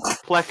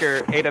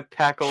Plecker ate a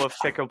packle of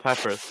pickled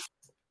peppers.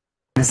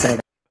 I'm gonna say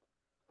that.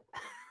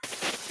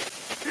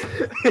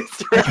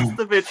 The rest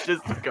of it's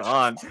just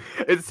gone.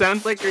 It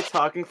sounds like you're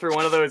talking through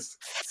one of those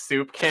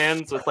soup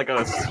cans with like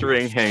a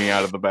string hanging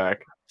out of the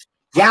back.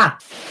 Yeah,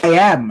 I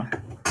am.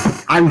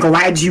 I'm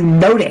glad you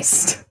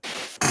noticed.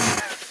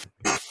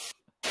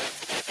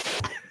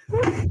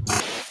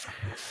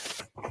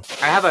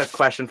 I have a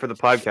question for the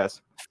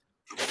podcast.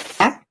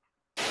 Huh?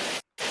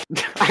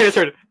 I just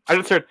heard,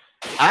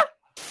 huh?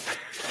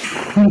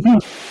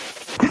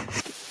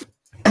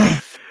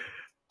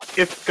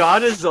 If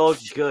God is all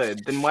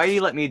good, then why do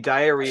you let me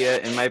diarrhea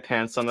in my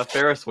pants on the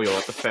Ferris wheel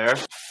at the fair?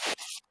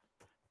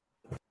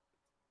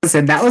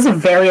 Listen, that was a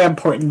very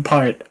important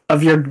part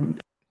of your...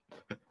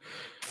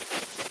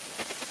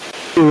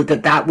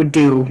 that would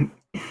do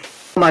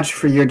so much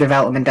for your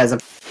development as a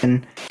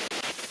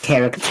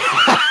character.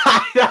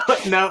 I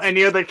don't know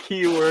any other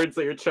key words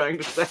that you're trying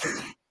to say.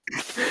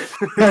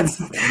 That's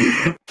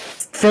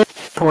very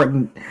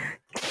important.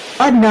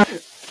 But now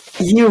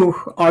you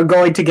are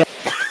going to get...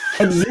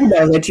 And you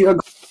know that you're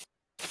going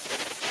to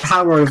the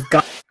power of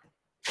God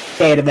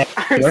stay to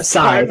I'm your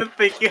side. starting to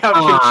think you have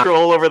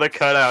control over the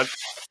cutouts.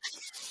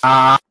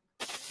 I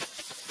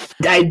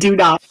do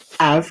not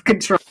have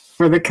control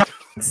over the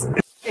cuts.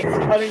 It's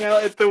cutting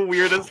out at the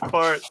weirdest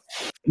part.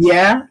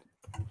 Yeah?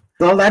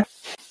 Well,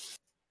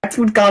 that's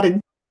what God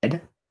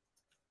intended.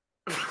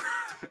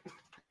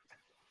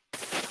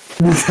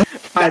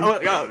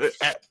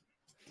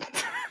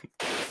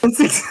 That's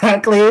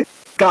exactly what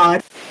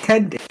God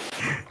intended.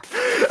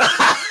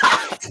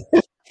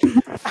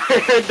 I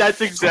heard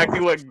that's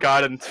exactly what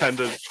God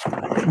intended.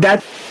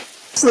 That's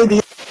actually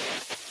the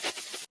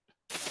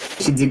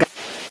you got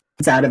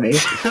out of me.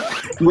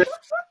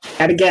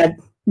 And again,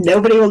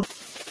 nobody will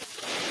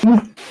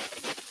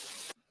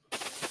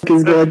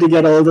is going to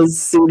get old as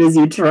soon as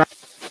you try.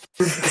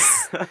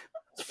 As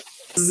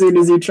soon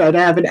as you try to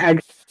have an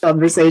actual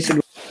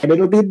conversation, and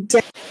it'll be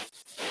dead.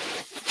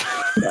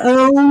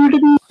 Oh,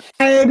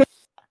 dead.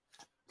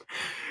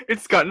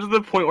 It's gotten to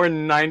the point where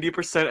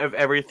 90% of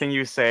everything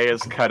you say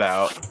is cut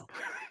out.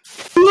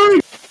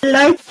 I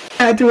like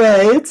that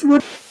way. It's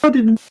what God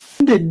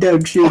intended,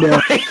 don't you know?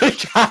 What are you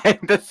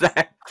trying to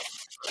say?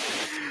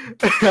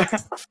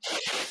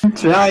 I'm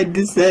trying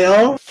to say,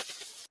 oh,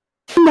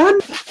 none.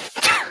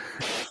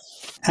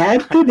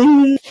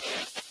 Anthony.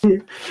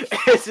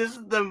 This is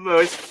the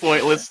most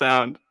pointless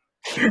sound.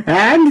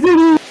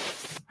 Anthony.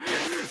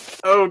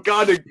 Oh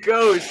God, a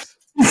ghost!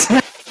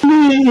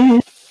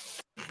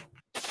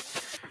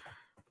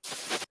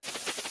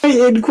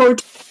 In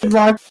quotation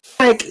marks,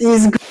 Mike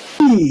is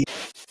green.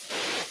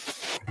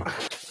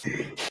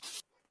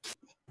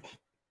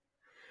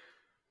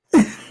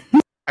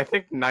 I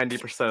think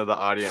 90% of the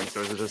audience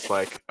was just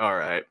like,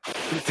 alright.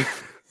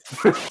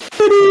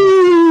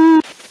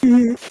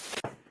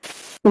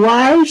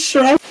 Why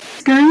should I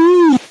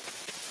green?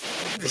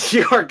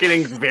 You are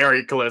getting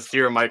very close to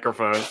your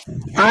microphone.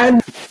 I'm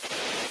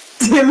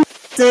the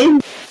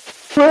same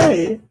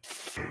way.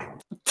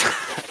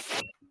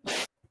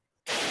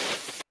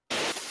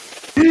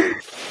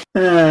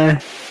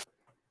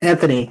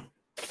 Anthony,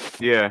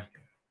 Yeah.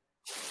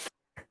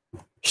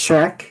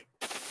 Shrek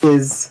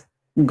is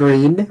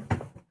green.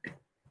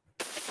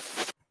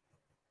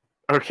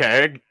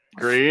 Okay,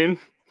 green.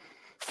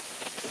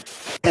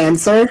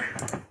 Answer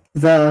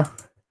the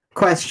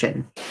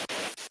question.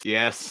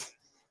 Yes.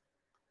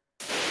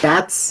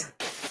 That's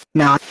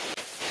not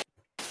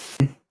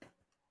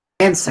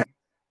answer.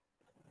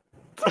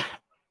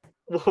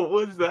 What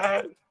was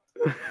that?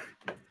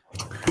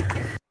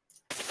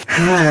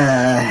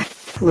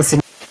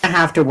 Listen, I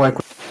have to work.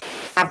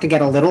 I have to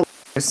get a little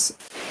close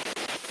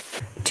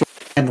to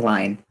the end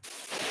line.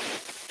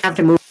 I have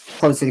to move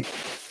closer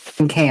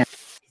to can.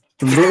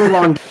 It's a really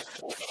long.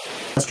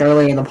 Just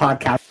early in the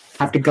podcast,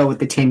 I have to go with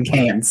the tin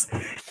cans.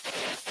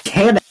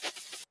 Can.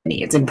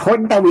 It's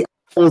important that we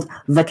hold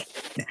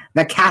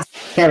the cast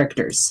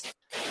characters.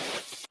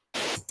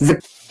 The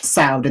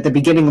sound at the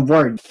beginning of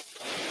words.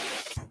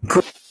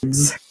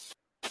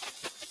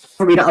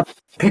 For me to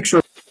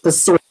picture the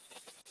source.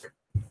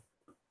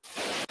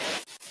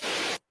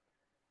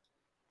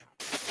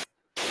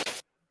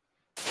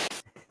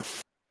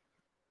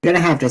 You're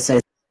gonna have to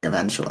say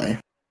eventually.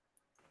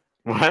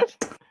 What?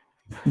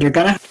 You're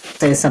gonna have to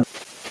say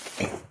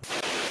something.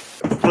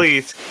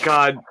 Please,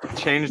 God,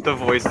 change the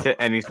voice to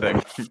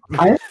anything.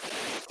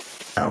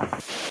 Oh.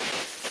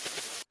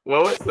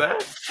 What was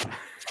that?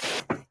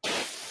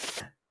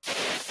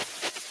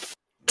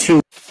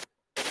 To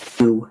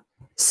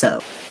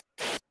so.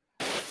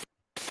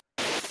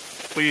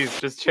 please,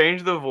 just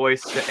change the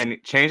voice and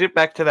change it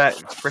back to that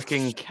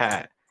freaking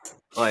cat.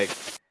 Like,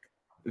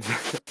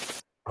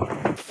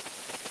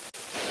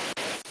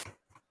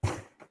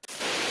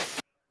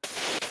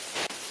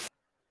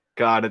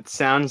 God, it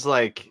sounds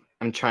like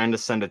I'm trying to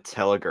send a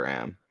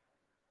telegram.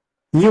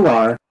 You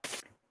are.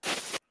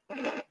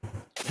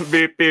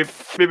 Beep, beep,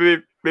 beep,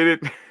 beep,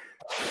 beep, beep.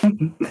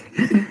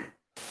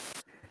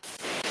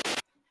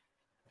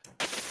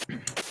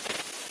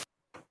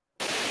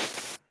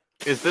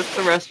 Is this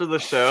the rest of the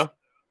show?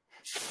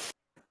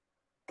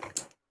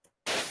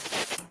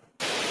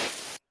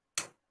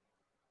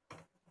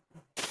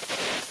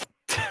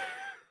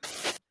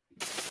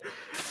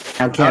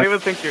 I Okay. don't even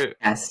think you're.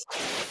 Yes. I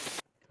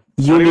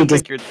You don't even need to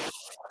think you're.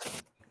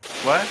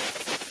 What?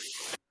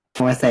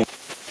 say more thing.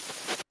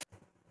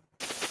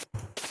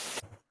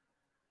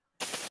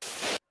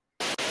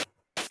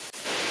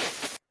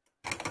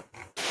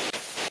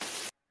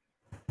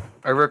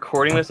 Are we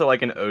recording this at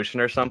like an ocean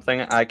or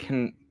something?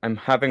 I'm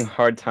having a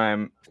hard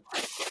time.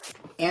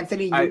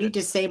 Anthony, you I- need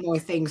to say more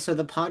things so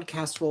the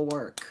podcast will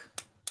work.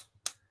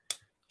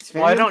 It's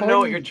Well, I don't know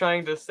what important. you're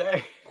trying to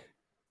say.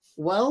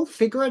 Well,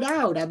 figure it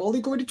out. I'm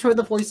only going to turn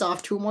the voice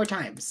off 2 more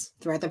times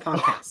throughout the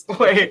podcast.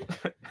 Wait.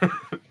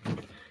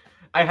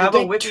 I have a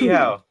get wiki 2.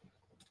 how.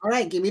 All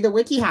right, give me the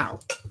wiki how.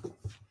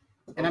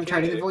 And I'm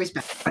turning the Okay. voice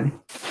back.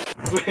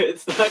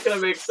 It's not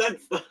gonna make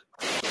sense though.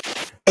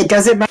 It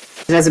doesn't matter.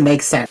 It doesn't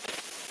make sense.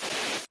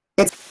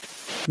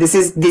 This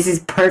is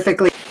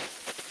perfectly.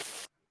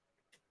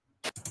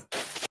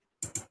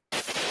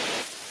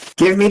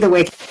 Give me the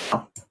wiki.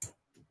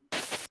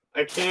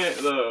 I can't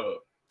though.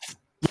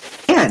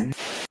 Man,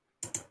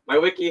 My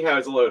wiki how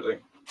is loading.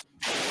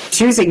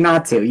 choosing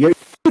not to. You're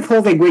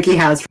withholding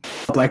WikiHows from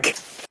the public.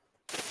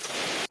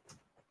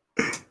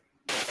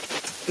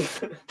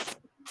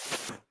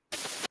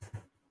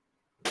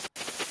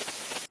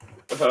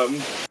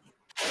 Um.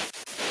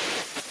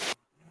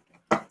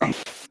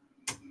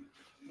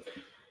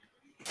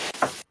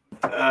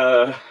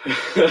 Uh.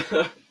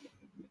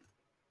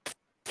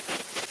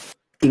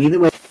 Give me the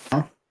wiki.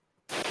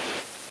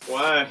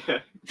 Why?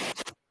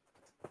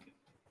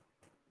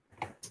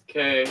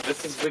 Okay,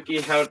 this is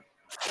wiki how.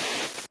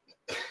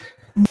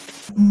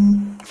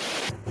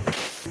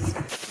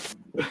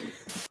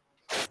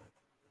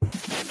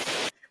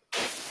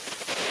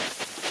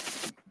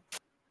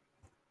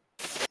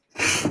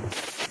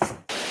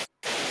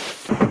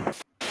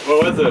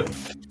 What was it?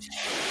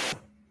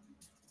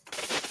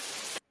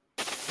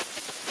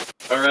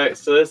 Alright,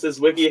 so this is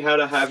wiki how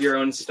to have your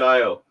own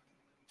style.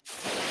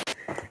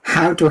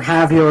 How to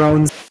have your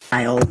own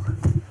style.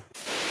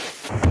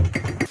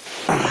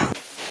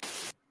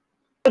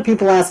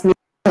 People ask me,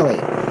 really,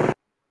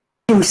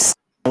 you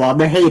style on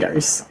the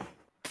haters.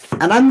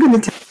 And I'm gonna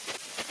tell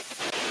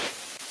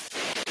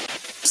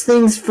first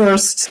things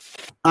first.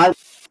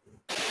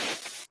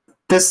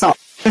 This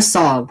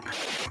song,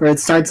 where it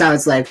starts out,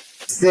 it's like,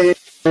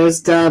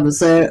 first time I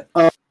say,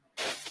 oh.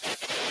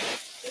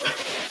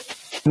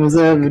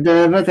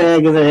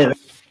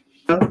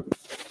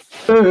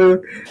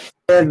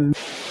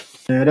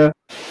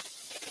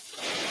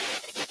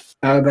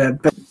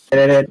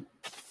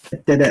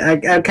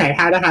 Okay,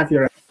 how to have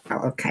your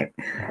okay.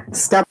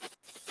 Step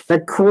the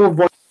cool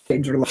voice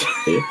changer like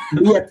me.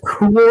 Be a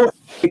cool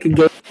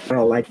gay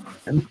girl like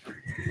them.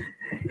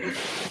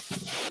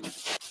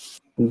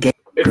 Gay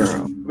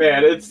girl.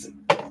 Man, it's.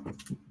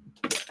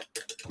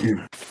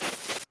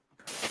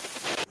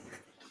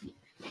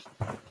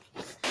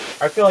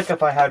 I feel like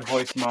if I had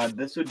voice mod,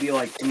 this would be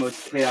like the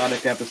most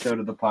chaotic episode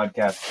of the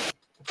podcast.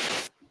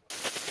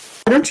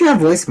 Why don't you have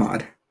voice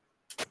mod?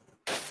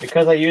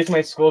 Because I use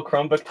my school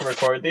Chromebook to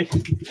record these.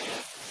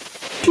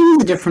 You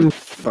use a different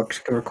book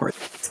to record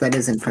this that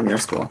isn't from your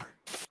school.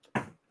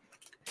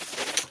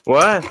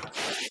 What?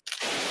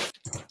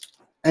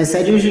 I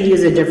said you should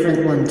use a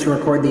different one to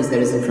record these that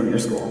isn't from your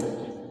school.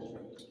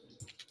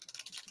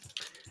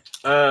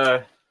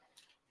 I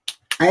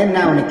am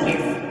now in a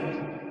cave.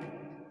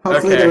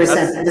 Hopefully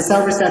Okay, the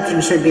cell reception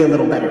should be a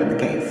little better in the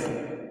cave.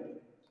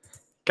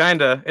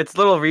 Kinda. It's a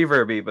little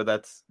reverby, but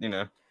that's, you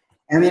know.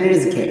 I mean, it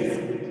is a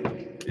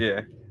cave.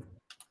 Yeah.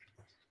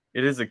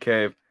 It is a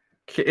cave.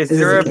 Is It is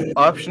there a an cave.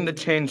 option to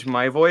change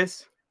my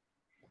voice?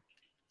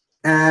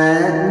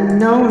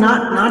 No,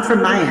 not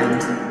from my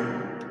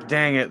end.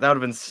 Dang it, that would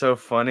have been so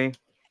funny.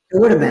 It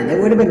would have been. It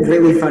would have been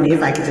really funny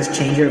if I could just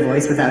change your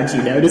voice without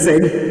you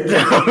noticing.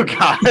 Oh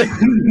god.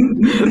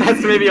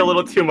 That's maybe a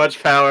little too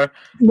much power.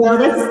 No,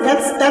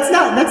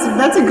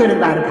 that's a good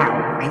amount of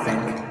power, I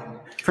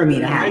think, for me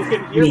to have. I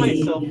can hear Me,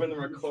 myself from the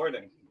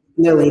recording.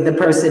 Lily, the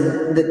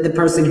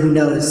person who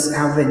knows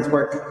how things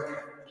work,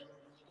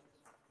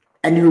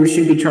 and who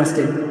should be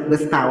trusted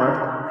with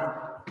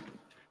power.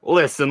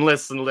 Listen.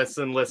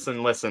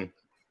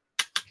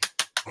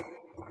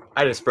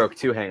 I just broke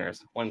 2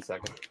 hangers. 1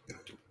 second.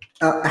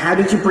 How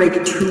did you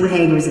break 2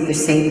 hangers at the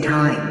same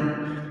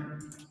time?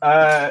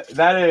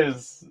 That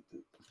is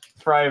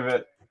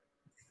private.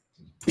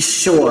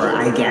 Sure,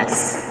 I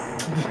guess.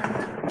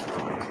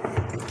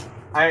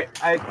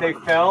 They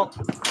fell.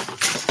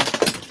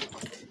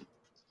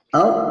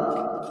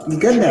 Oh, you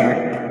good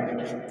there?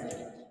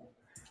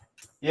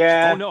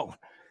 Yeah. Oh no.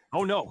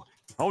 Oh no.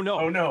 Oh no.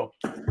 Oh no.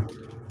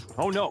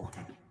 Oh no.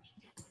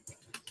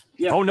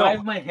 Yeah. Oh, no. 5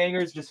 of my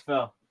hangers just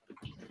fell.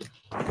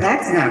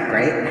 That's not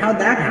great. How'd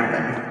that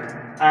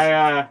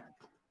happen?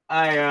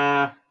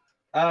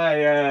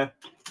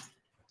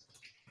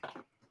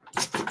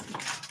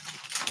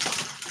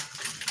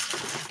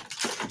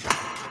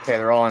 Okay,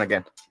 they're all on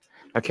again.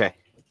 Okay.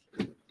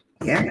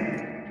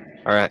 Yeah.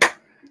 All right.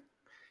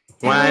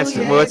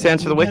 Let's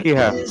answer the wiki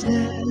how.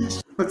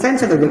 Let's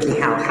answer the wiki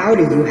how. How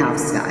do you have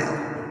style?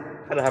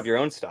 How to have your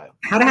own style.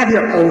 How to have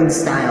your own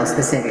style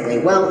specifically.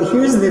 Well,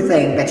 here's the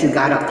thing that you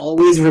gotta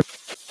always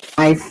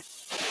revive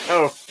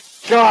Oh,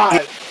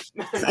 God.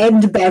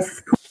 and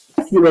best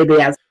you may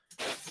be as.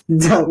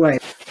 Don't worry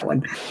about that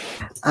one.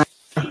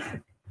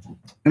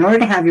 In order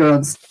to have your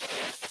own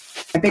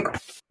epic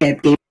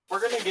game.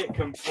 We're gonna get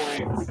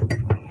complaints.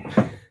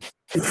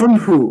 From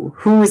who?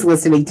 Who is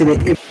listening to this?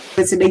 If you're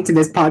listening to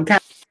this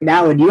podcast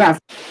now and you have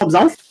thumbs,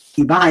 I'll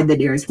you behind the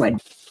nearest one.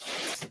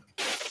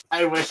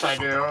 I wish I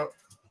knew.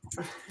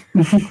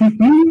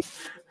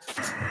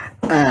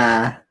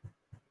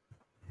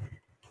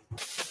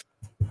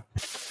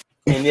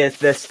 And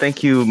yes,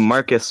 thank you,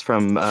 Marcus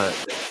from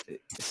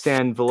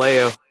San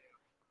Vallejo.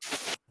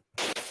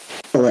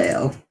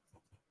 Vallejo.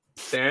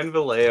 San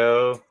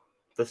Vallejo,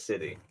 the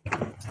city,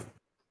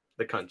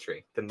 the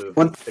country, the movie,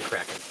 What? the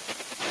Kraken.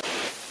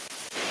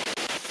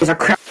 There's a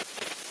crack.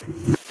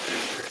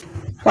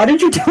 Why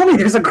did you tell me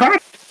there's a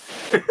crack?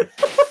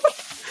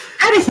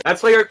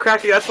 That's why you're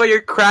cracking. That's why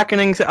you're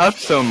crackening up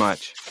so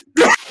much.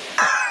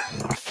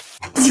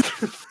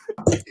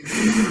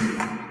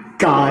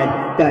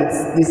 God,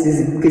 this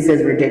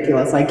is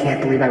ridiculous. I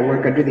can't believe I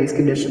work under these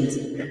conditions.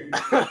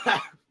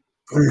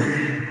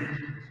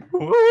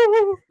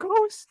 Ooh,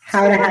 ghost.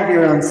 How to have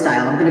your own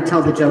style. I'm gonna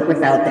tell the joke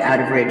without the out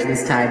of rage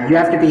this time. You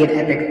have to be an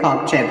epic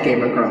pop champ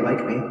gamer girl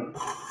like me.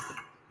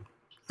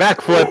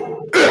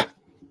 Backflip.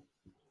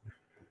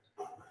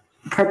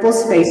 Purple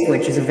Space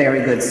Witch is a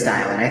very good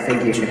style, and I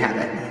think you should have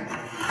it.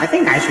 I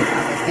think I should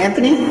have it.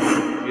 Anthony?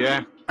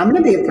 Yeah. I'm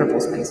gonna be a Purple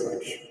Space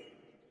Witch.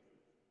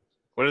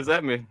 What does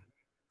that mean?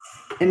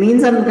 It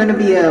means I'm gonna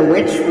be a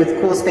witch with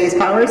cool space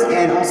powers,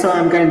 and also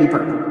I'm gonna be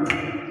purple.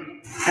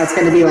 That's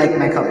gonna be like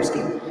my color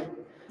scheme.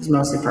 It's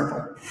mostly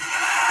purple.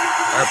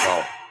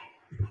 Purple.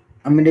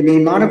 I'm gonna be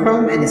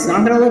monochrome, and it's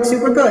not gonna look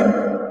super good,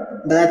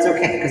 but that's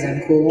okay, because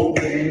I'm cool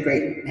and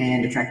great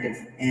and attractive,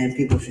 and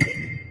people should hate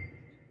me.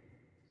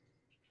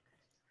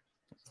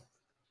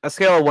 A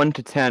scale of 1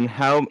 to 10,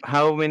 how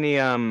many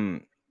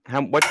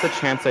what's the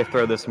chance I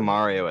throw this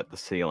Mario at the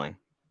ceiling?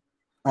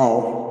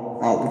 All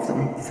of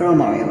them. Throw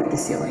Mario at the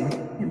ceiling.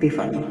 It'd be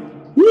funny.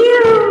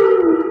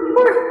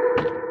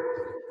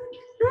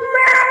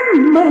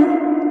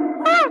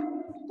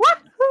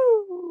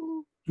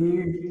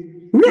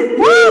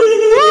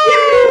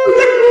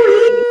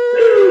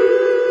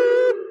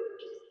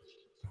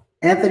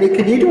 Anthony,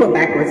 can you do a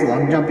backwards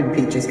long jump in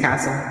Peach's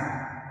castle?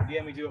 Yeah,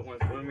 let me do it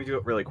once. Let me do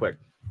it really quick.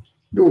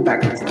 Do a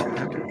backwards long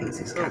jump in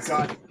Peach's Oh castle.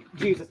 God,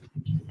 Jesus!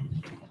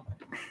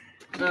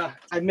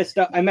 I messed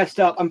up.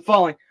 I'm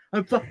falling.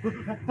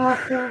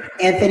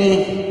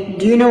 Anthony,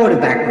 do you know what a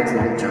backwards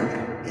long jump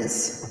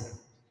is?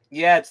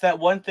 Yeah, it's that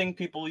one thing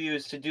people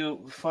use to do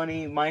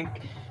funny What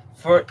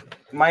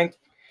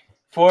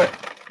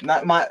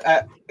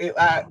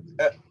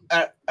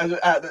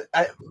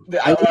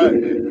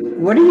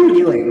are you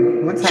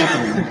doing? What's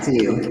happening to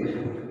you?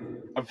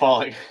 I'm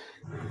falling.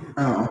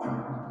 Oh.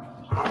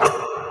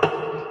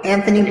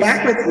 Anthony,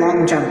 backwards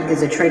long jump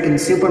is a trick in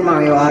Super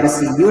Mario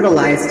Odyssey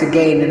utilized to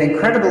gain an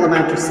incredible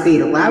amount of speed,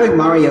 allowing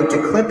Mario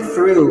to clip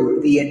through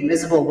the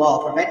invisible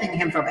wall, preventing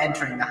him from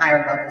entering the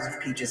higher levels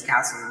of Peach's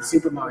castle in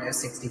Super Mario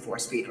 64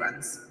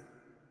 speedruns.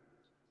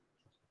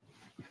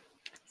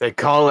 They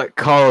call it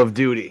Call of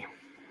Duty.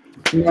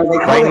 No, they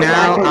call Right it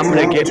now, backwards I'm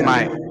gonna long get jump.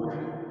 my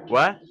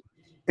what?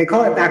 They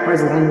call it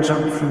backwards long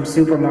jump from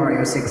Super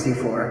Mario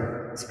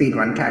 64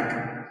 speedrun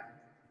tech.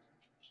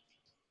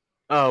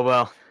 Oh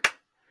well.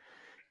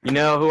 You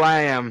know who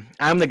I am.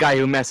 I'm the guy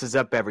who messes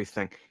up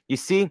everything. You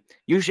see,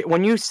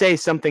 when you say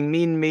something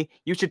mean to me,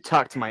 you should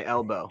talk to my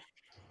elbow.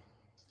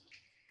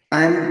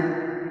 What?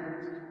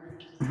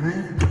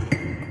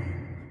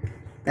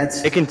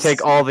 That's It can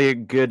take all the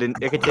good and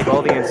it can take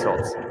all the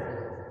insults.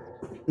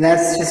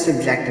 That's just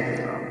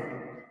objectively wrong.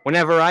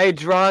 Whenever I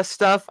draw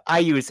stuff, I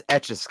use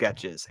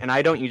Etch-a-Sketches, and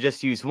I don't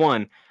just use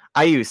one.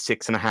 I use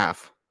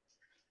 6.5.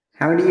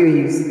 How do you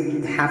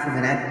use half of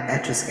an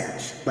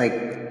Etch-a-Sketch?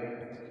 Like,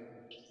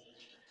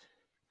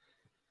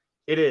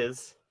 It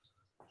is.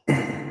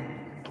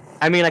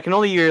 I mean, I can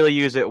only really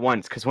use it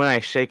once, because when I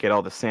shake it,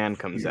 all the sand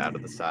comes out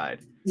of the side.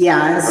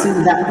 yeah, I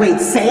assume that. Wait,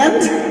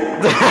 sand?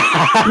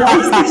 Why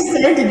is there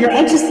sand in your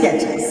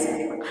Etch-a-Sketches?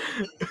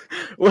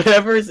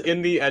 Whatever's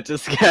in the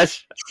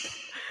Etch-a-Sketch.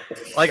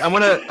 Like, I'm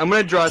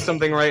gonna draw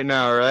something right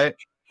now, right?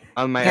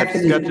 On my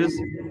Etch-a-Sketches.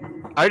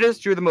 I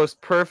just drew the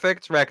most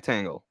perfect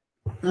rectangle.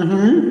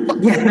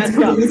 Mm-hmm. Yeah, that's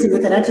pretty easy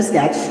with an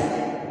Etch-a-Sketch.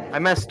 I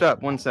messed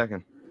up. 1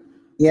 second.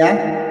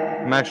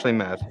 Yeah? I'm actually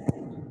mad.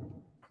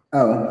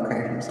 Oh, okay.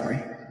 I'm sorry.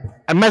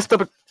 I messed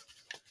up.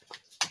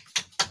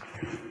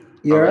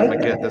 You're I'm right.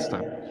 gonna get it this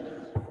time.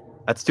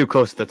 That's too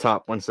close to the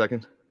top. 1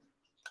 second.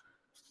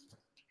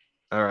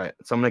 All right,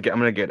 so I'm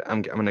gonna get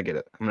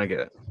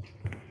it.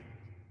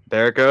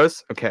 There it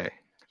goes. Okay,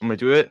 I'm gonna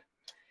do it,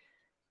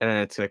 and then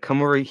it's gonna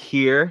come over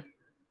here.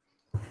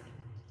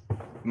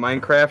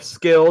 Minecraft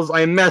skills.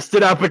 I messed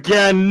it up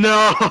again.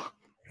 No.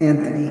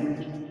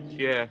 Anthony.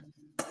 Yeah.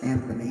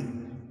 Anthony.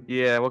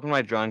 Yeah. Welcome to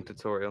my drawing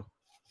tutorial.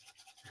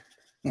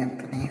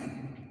 Anthony.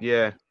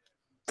 Yeah.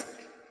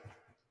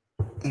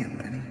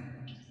 Anthony.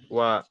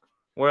 What?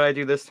 What did I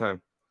do this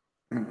time?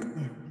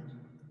 Anthony.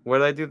 What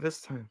did I do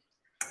this time?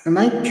 Am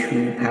I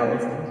too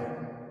powerful?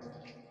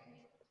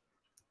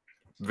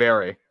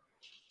 Very.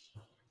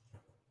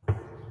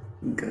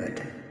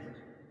 Good.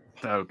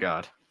 Oh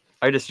God.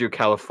 I just drew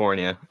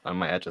California on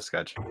my Etch a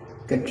Sketch.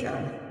 Good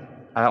job.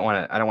 I don't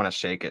want to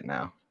shake it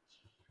now.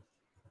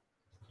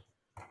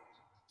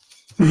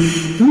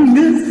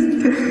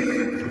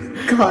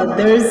 God,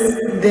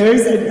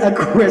 there's a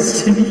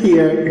question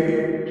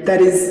here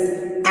that is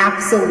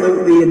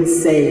absolutely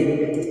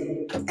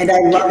insane. And I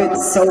love it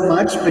so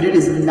much, but it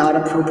is not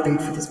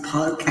appropriate for this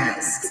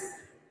podcast.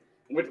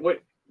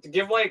 What?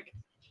 Give like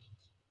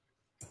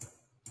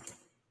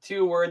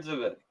 2 words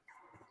of it.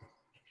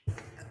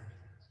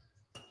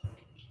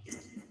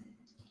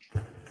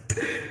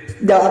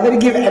 No, I'm gonna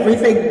give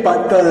everything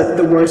but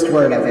the worst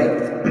word of it.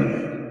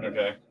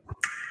 Okay.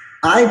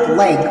 I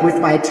blank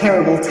with my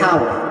terrible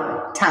towel.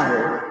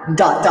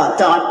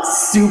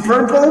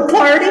 Super Bowl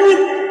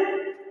party?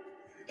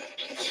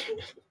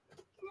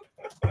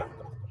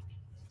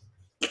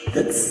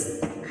 That's...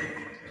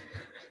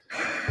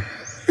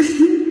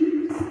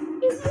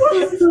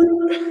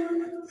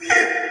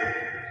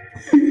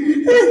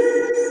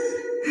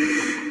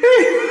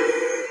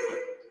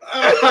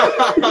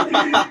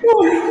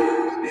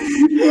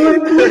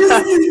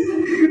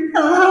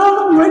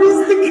 What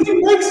is the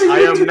connection? I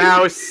am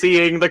now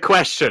seeing the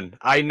question.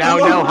 I now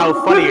know how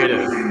funny it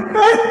is.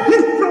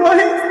 Why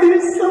is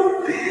there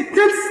so...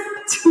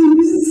 That's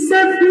 2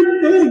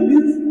 separate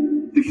things.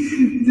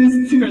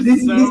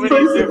 There's so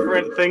many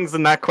different things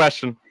in that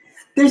question.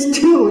 There's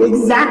 2,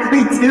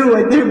 exactly 2,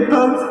 and they're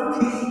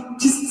both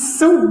just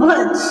so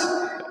much.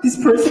 This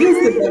person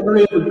has the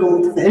memory of a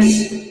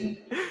goldfish.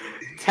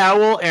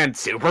 Towel and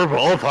Super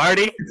Bowl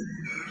party?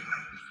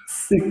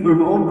 Super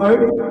Bowl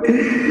party? I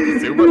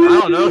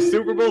don't know,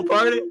 Super Bowl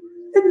party?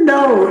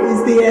 No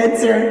is the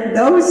answer.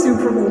 No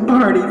Super Bowl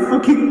party.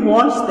 Fucking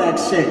wash that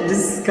shit.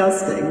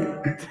 Disgusting.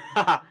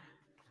 I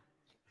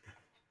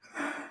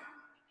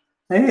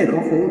had a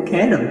whole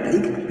can of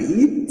baked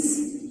beans.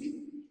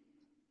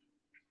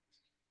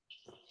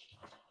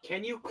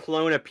 Can you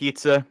clone a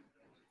pizza?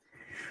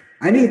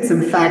 I need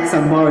some facts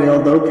on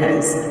Mario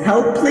Lopez.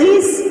 Help,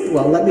 please?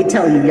 Well, let me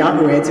tell you,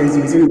 Yahoo Answers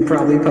user who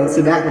probably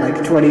posted that in like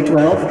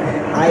 2012.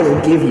 I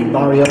will give you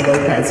Mario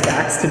Lopez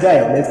facts today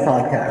on this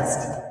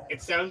podcast.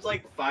 It sounds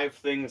like 5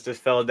 things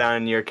just fell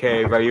down in your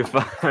cave. Are you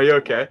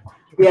okay?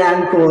 Yeah,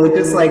 I'm cool. It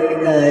just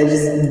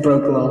just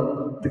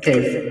broke the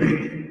cave.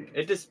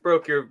 It just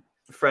broke your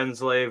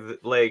friend's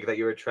leg that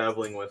you were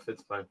traveling with.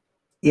 It's fine.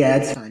 Yeah,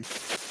 it's fine.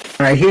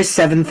 Alright, here's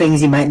 7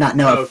 things you might not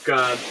know. Oh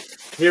God.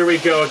 Here we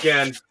go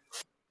again.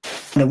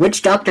 The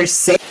witch doctor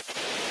saved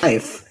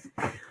life.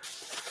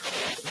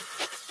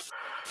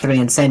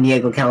 In San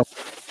Diego,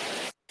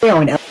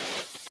 California.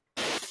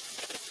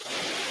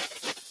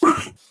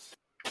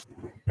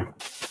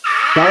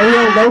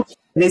 Mario Lopez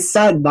and his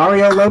son,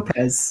 Mario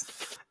Lopez,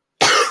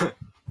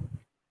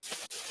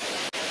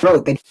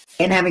 wrote that he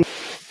began having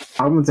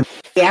problems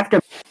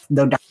after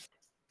the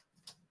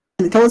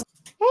told us,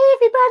 hey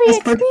everybody,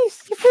 it's me,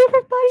 your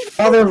favorite buddy.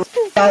 father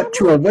reached out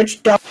to a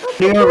witch doctor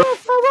near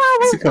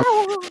Mexico.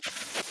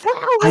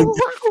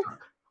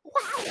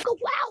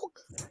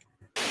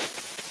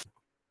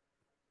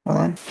 Hold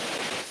on.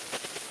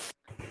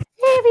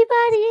 Hey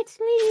everybody, it's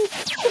me,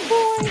 the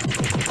boy.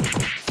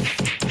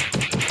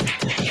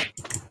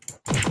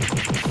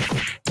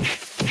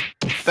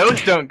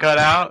 Those don't cut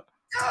out.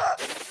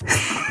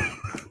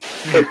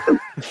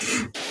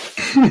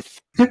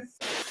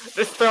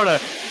 Just throwing a.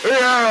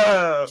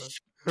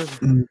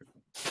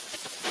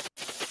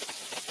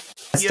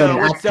 Yo,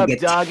 what's up,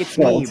 dog? It's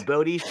me,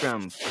 Bodhi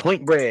from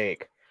Point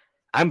Break.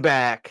 I'm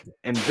back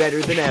and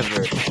better than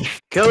ever.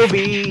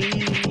 Kobe.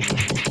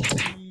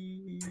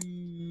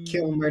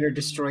 Kill, murder,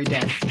 destroy,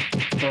 death.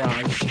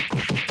 Barrage.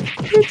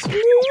 It's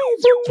me,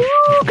 the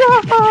new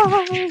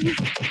guy.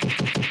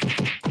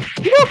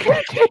 You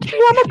can't catch me,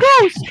 I'm a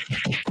ghost.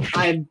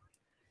 I'm.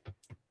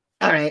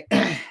 Alright.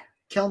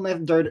 Kill,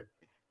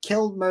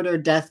 murder,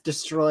 death,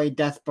 destroy,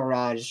 death,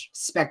 barrage.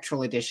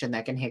 Spectral edition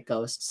that can hit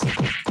ghosts.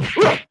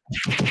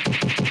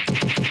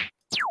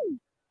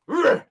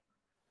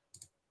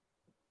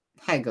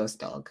 Hi, ghost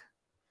dog.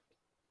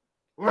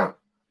 You're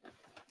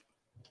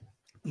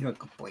a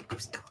good boy,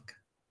 ghost dog.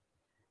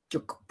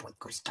 You're a good boy,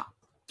 ghost dog.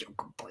 You're a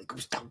good boy,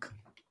 ghost dog.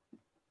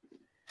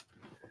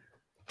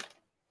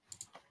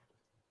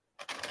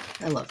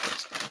 I love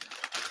ghost dog.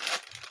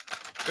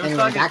 Ghost Anyway,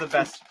 Dog back- is the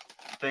best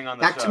thing on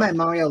the Back show. to my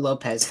Mario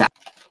Lopez fact.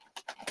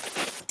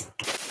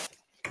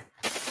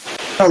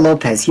 Mario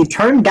Lopez, he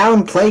turned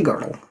down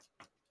Playgirl.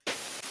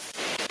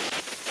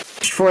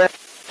 For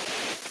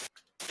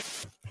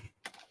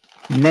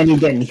and then he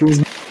didn't. He was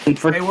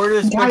for Hey, where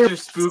does entire-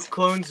 Spencer Spook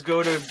clones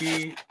go to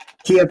be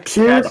He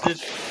appeared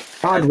casted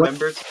on as what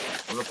members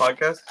of the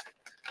podcast?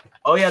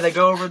 Oh yeah, they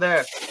go over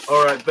there.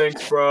 Alright,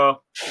 thanks,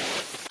 bro.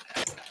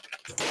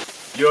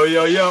 Yo,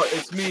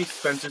 it's me,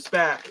 Spencer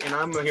Spack, and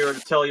I'm here to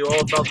tell you all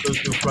about those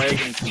new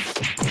fragrances.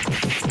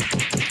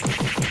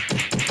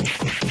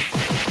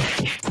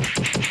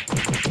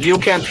 You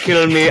can't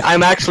kill me,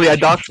 I'm actually a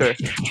doctor.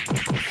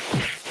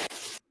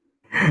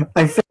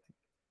 I think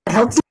it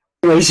helps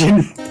the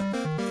situation.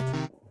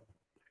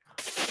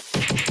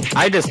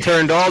 I just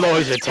turned all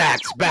those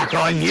attacks back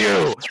on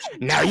you!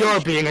 Now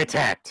you're being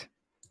attacked!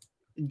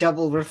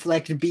 Double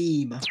reflect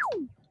beam.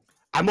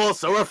 I'm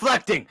also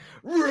reflecting!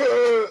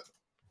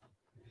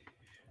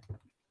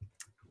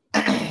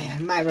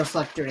 My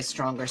reflector is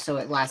stronger, so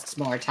it lasts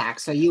more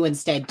attacks. So you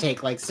instead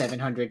take like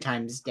 700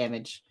 times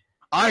damage.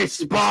 I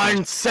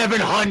spawned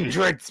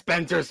 700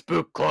 Spencer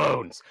Spook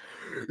clones!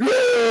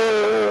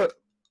 Alright.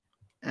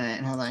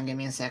 Alright, hold on, give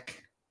me a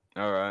sec.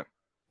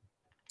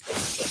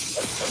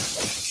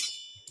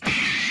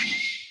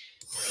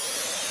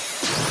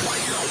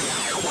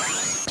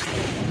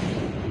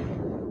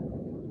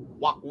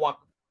 Walk.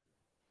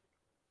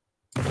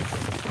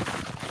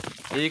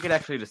 You could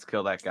actually just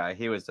kill that guy.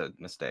 He was a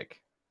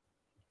mistake.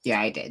 Yeah,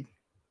 I did.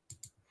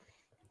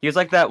 He was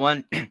like that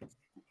one,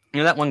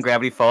 that one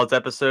Gravity Falls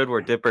episode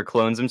where Dipper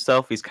clones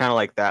himself? He's kind of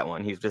like that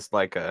one. He's just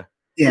like a...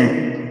 Yeah.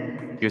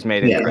 He was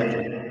made Yeah.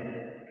 incorrectly.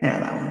 I know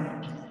that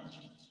one.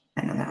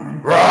 I know that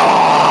one.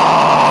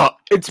 Rawr!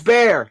 It's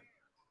Bear!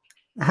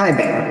 Hi,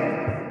 Bear.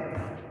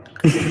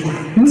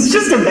 It's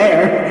just a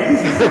bear.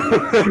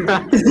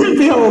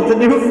 Behold, the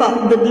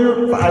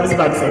new. I was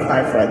about to say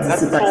Five Friends.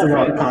 That's the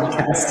wrong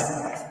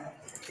podcast.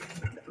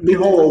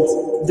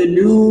 Behold, the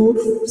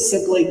new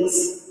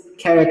siblings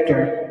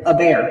character, a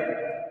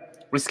bear.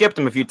 We skipped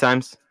him a few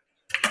times.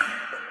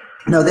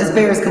 No, this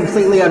bear is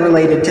completely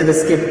unrelated to the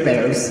skipped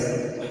bears.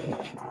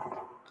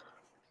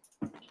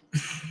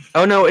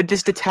 Oh no, it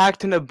just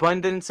attacked an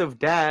abundance of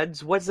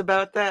dads. What's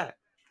about that?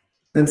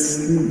 It's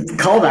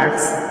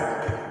callbacks.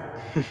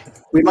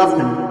 We love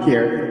them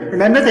here.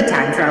 Remember the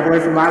time traveler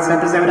from last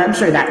episode? I'm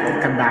sure that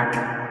will come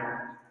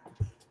back.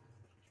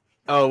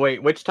 Oh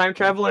wait, which time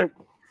traveler?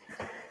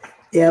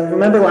 Yeah,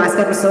 remember last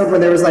episode where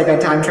there was like a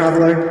time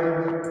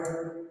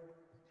traveler?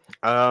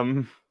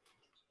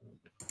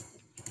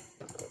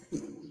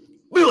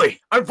 Lily,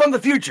 I'm from the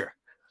future.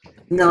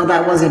 No,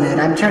 that wasn't it.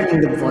 I'm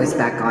turning the voice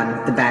back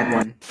on, the bad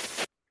one.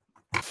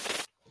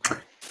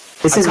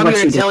 This is I'm what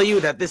here she to did. tell you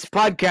that this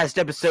podcast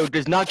episode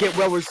does not get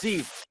well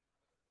received.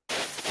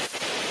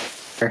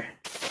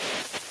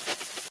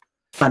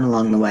 Fun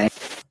along the way.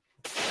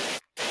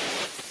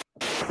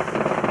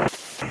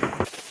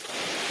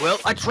 Well,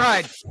 I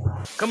tried.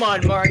 Come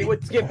on, Marty,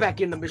 let's get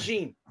back in the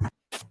machine.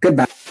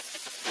 Goodbye.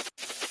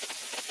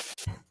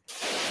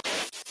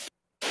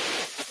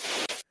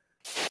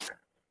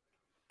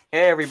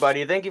 Hey,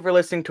 everybody. Thank you for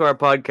listening to our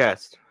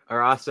podcast,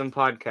 our awesome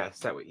podcast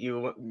that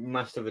you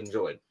must have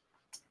enjoyed.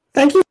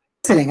 Thank you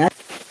for listening.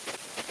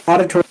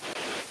 Auditory.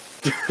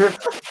 Thank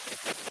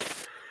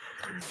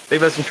you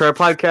for listening to our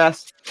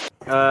podcast.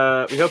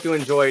 We hope you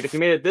enjoyed. If you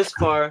made it this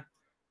far,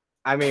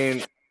 I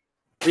mean,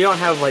 we don't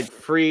have like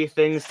free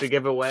things to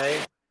give away,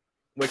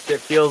 which it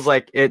feels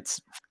like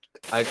it's.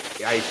 I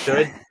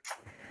should.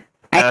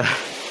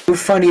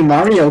 Funny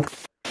Mario.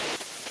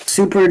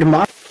 Super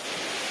Mario.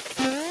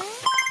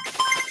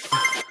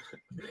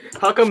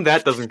 How come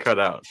that doesn't cut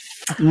out?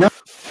 No.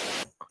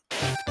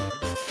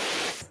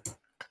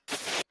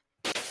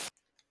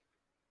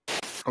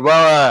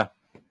 Well,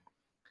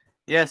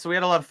 yeah, so we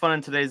had a lot of fun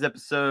in today's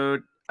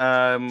episode.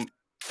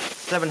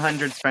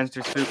 700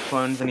 Spencer Spook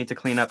clones I need to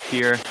clean up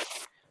here.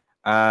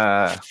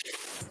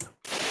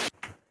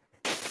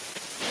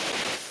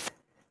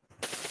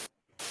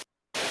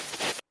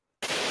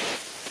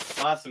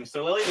 Awesome.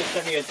 So Lily just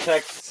sent me a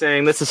text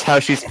saying this is how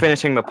she's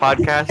finishing the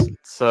podcast.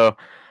 So,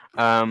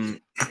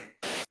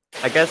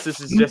 I guess this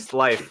is just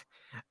life.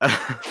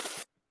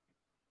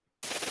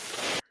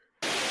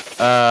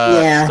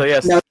 Yeah, So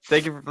yes, no.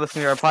 thank you for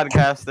listening to our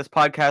podcast. This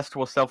podcast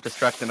will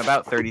self-destruct in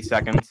about 30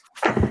 seconds.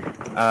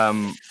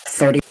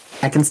 30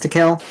 seconds to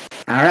kill.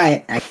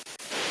 Alright. I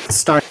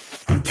start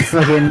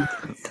fucking.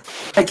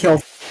 I kill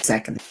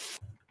seconds.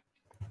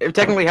 It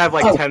technically have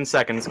like 10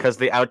 seconds because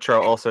the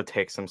outro also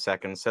takes some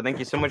seconds. So thank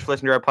you so much for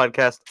listening to our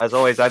podcast. As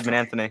always, I've been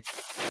Anthony.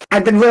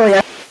 I've been really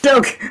a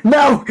joke.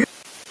 No.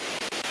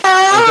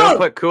 And don't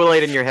put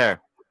Kool-Aid in your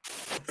hair.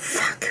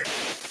 Fuck.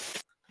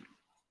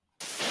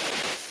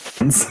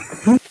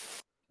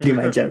 Do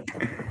my joke.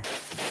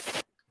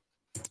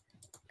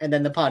 And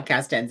then the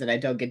podcast ends and I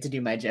don't get to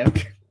do my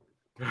joke.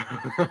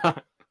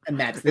 And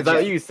that's the Is that joke.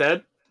 what you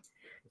said?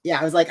 Yeah,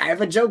 I was like, I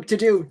have a joke to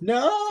do.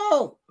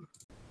 No!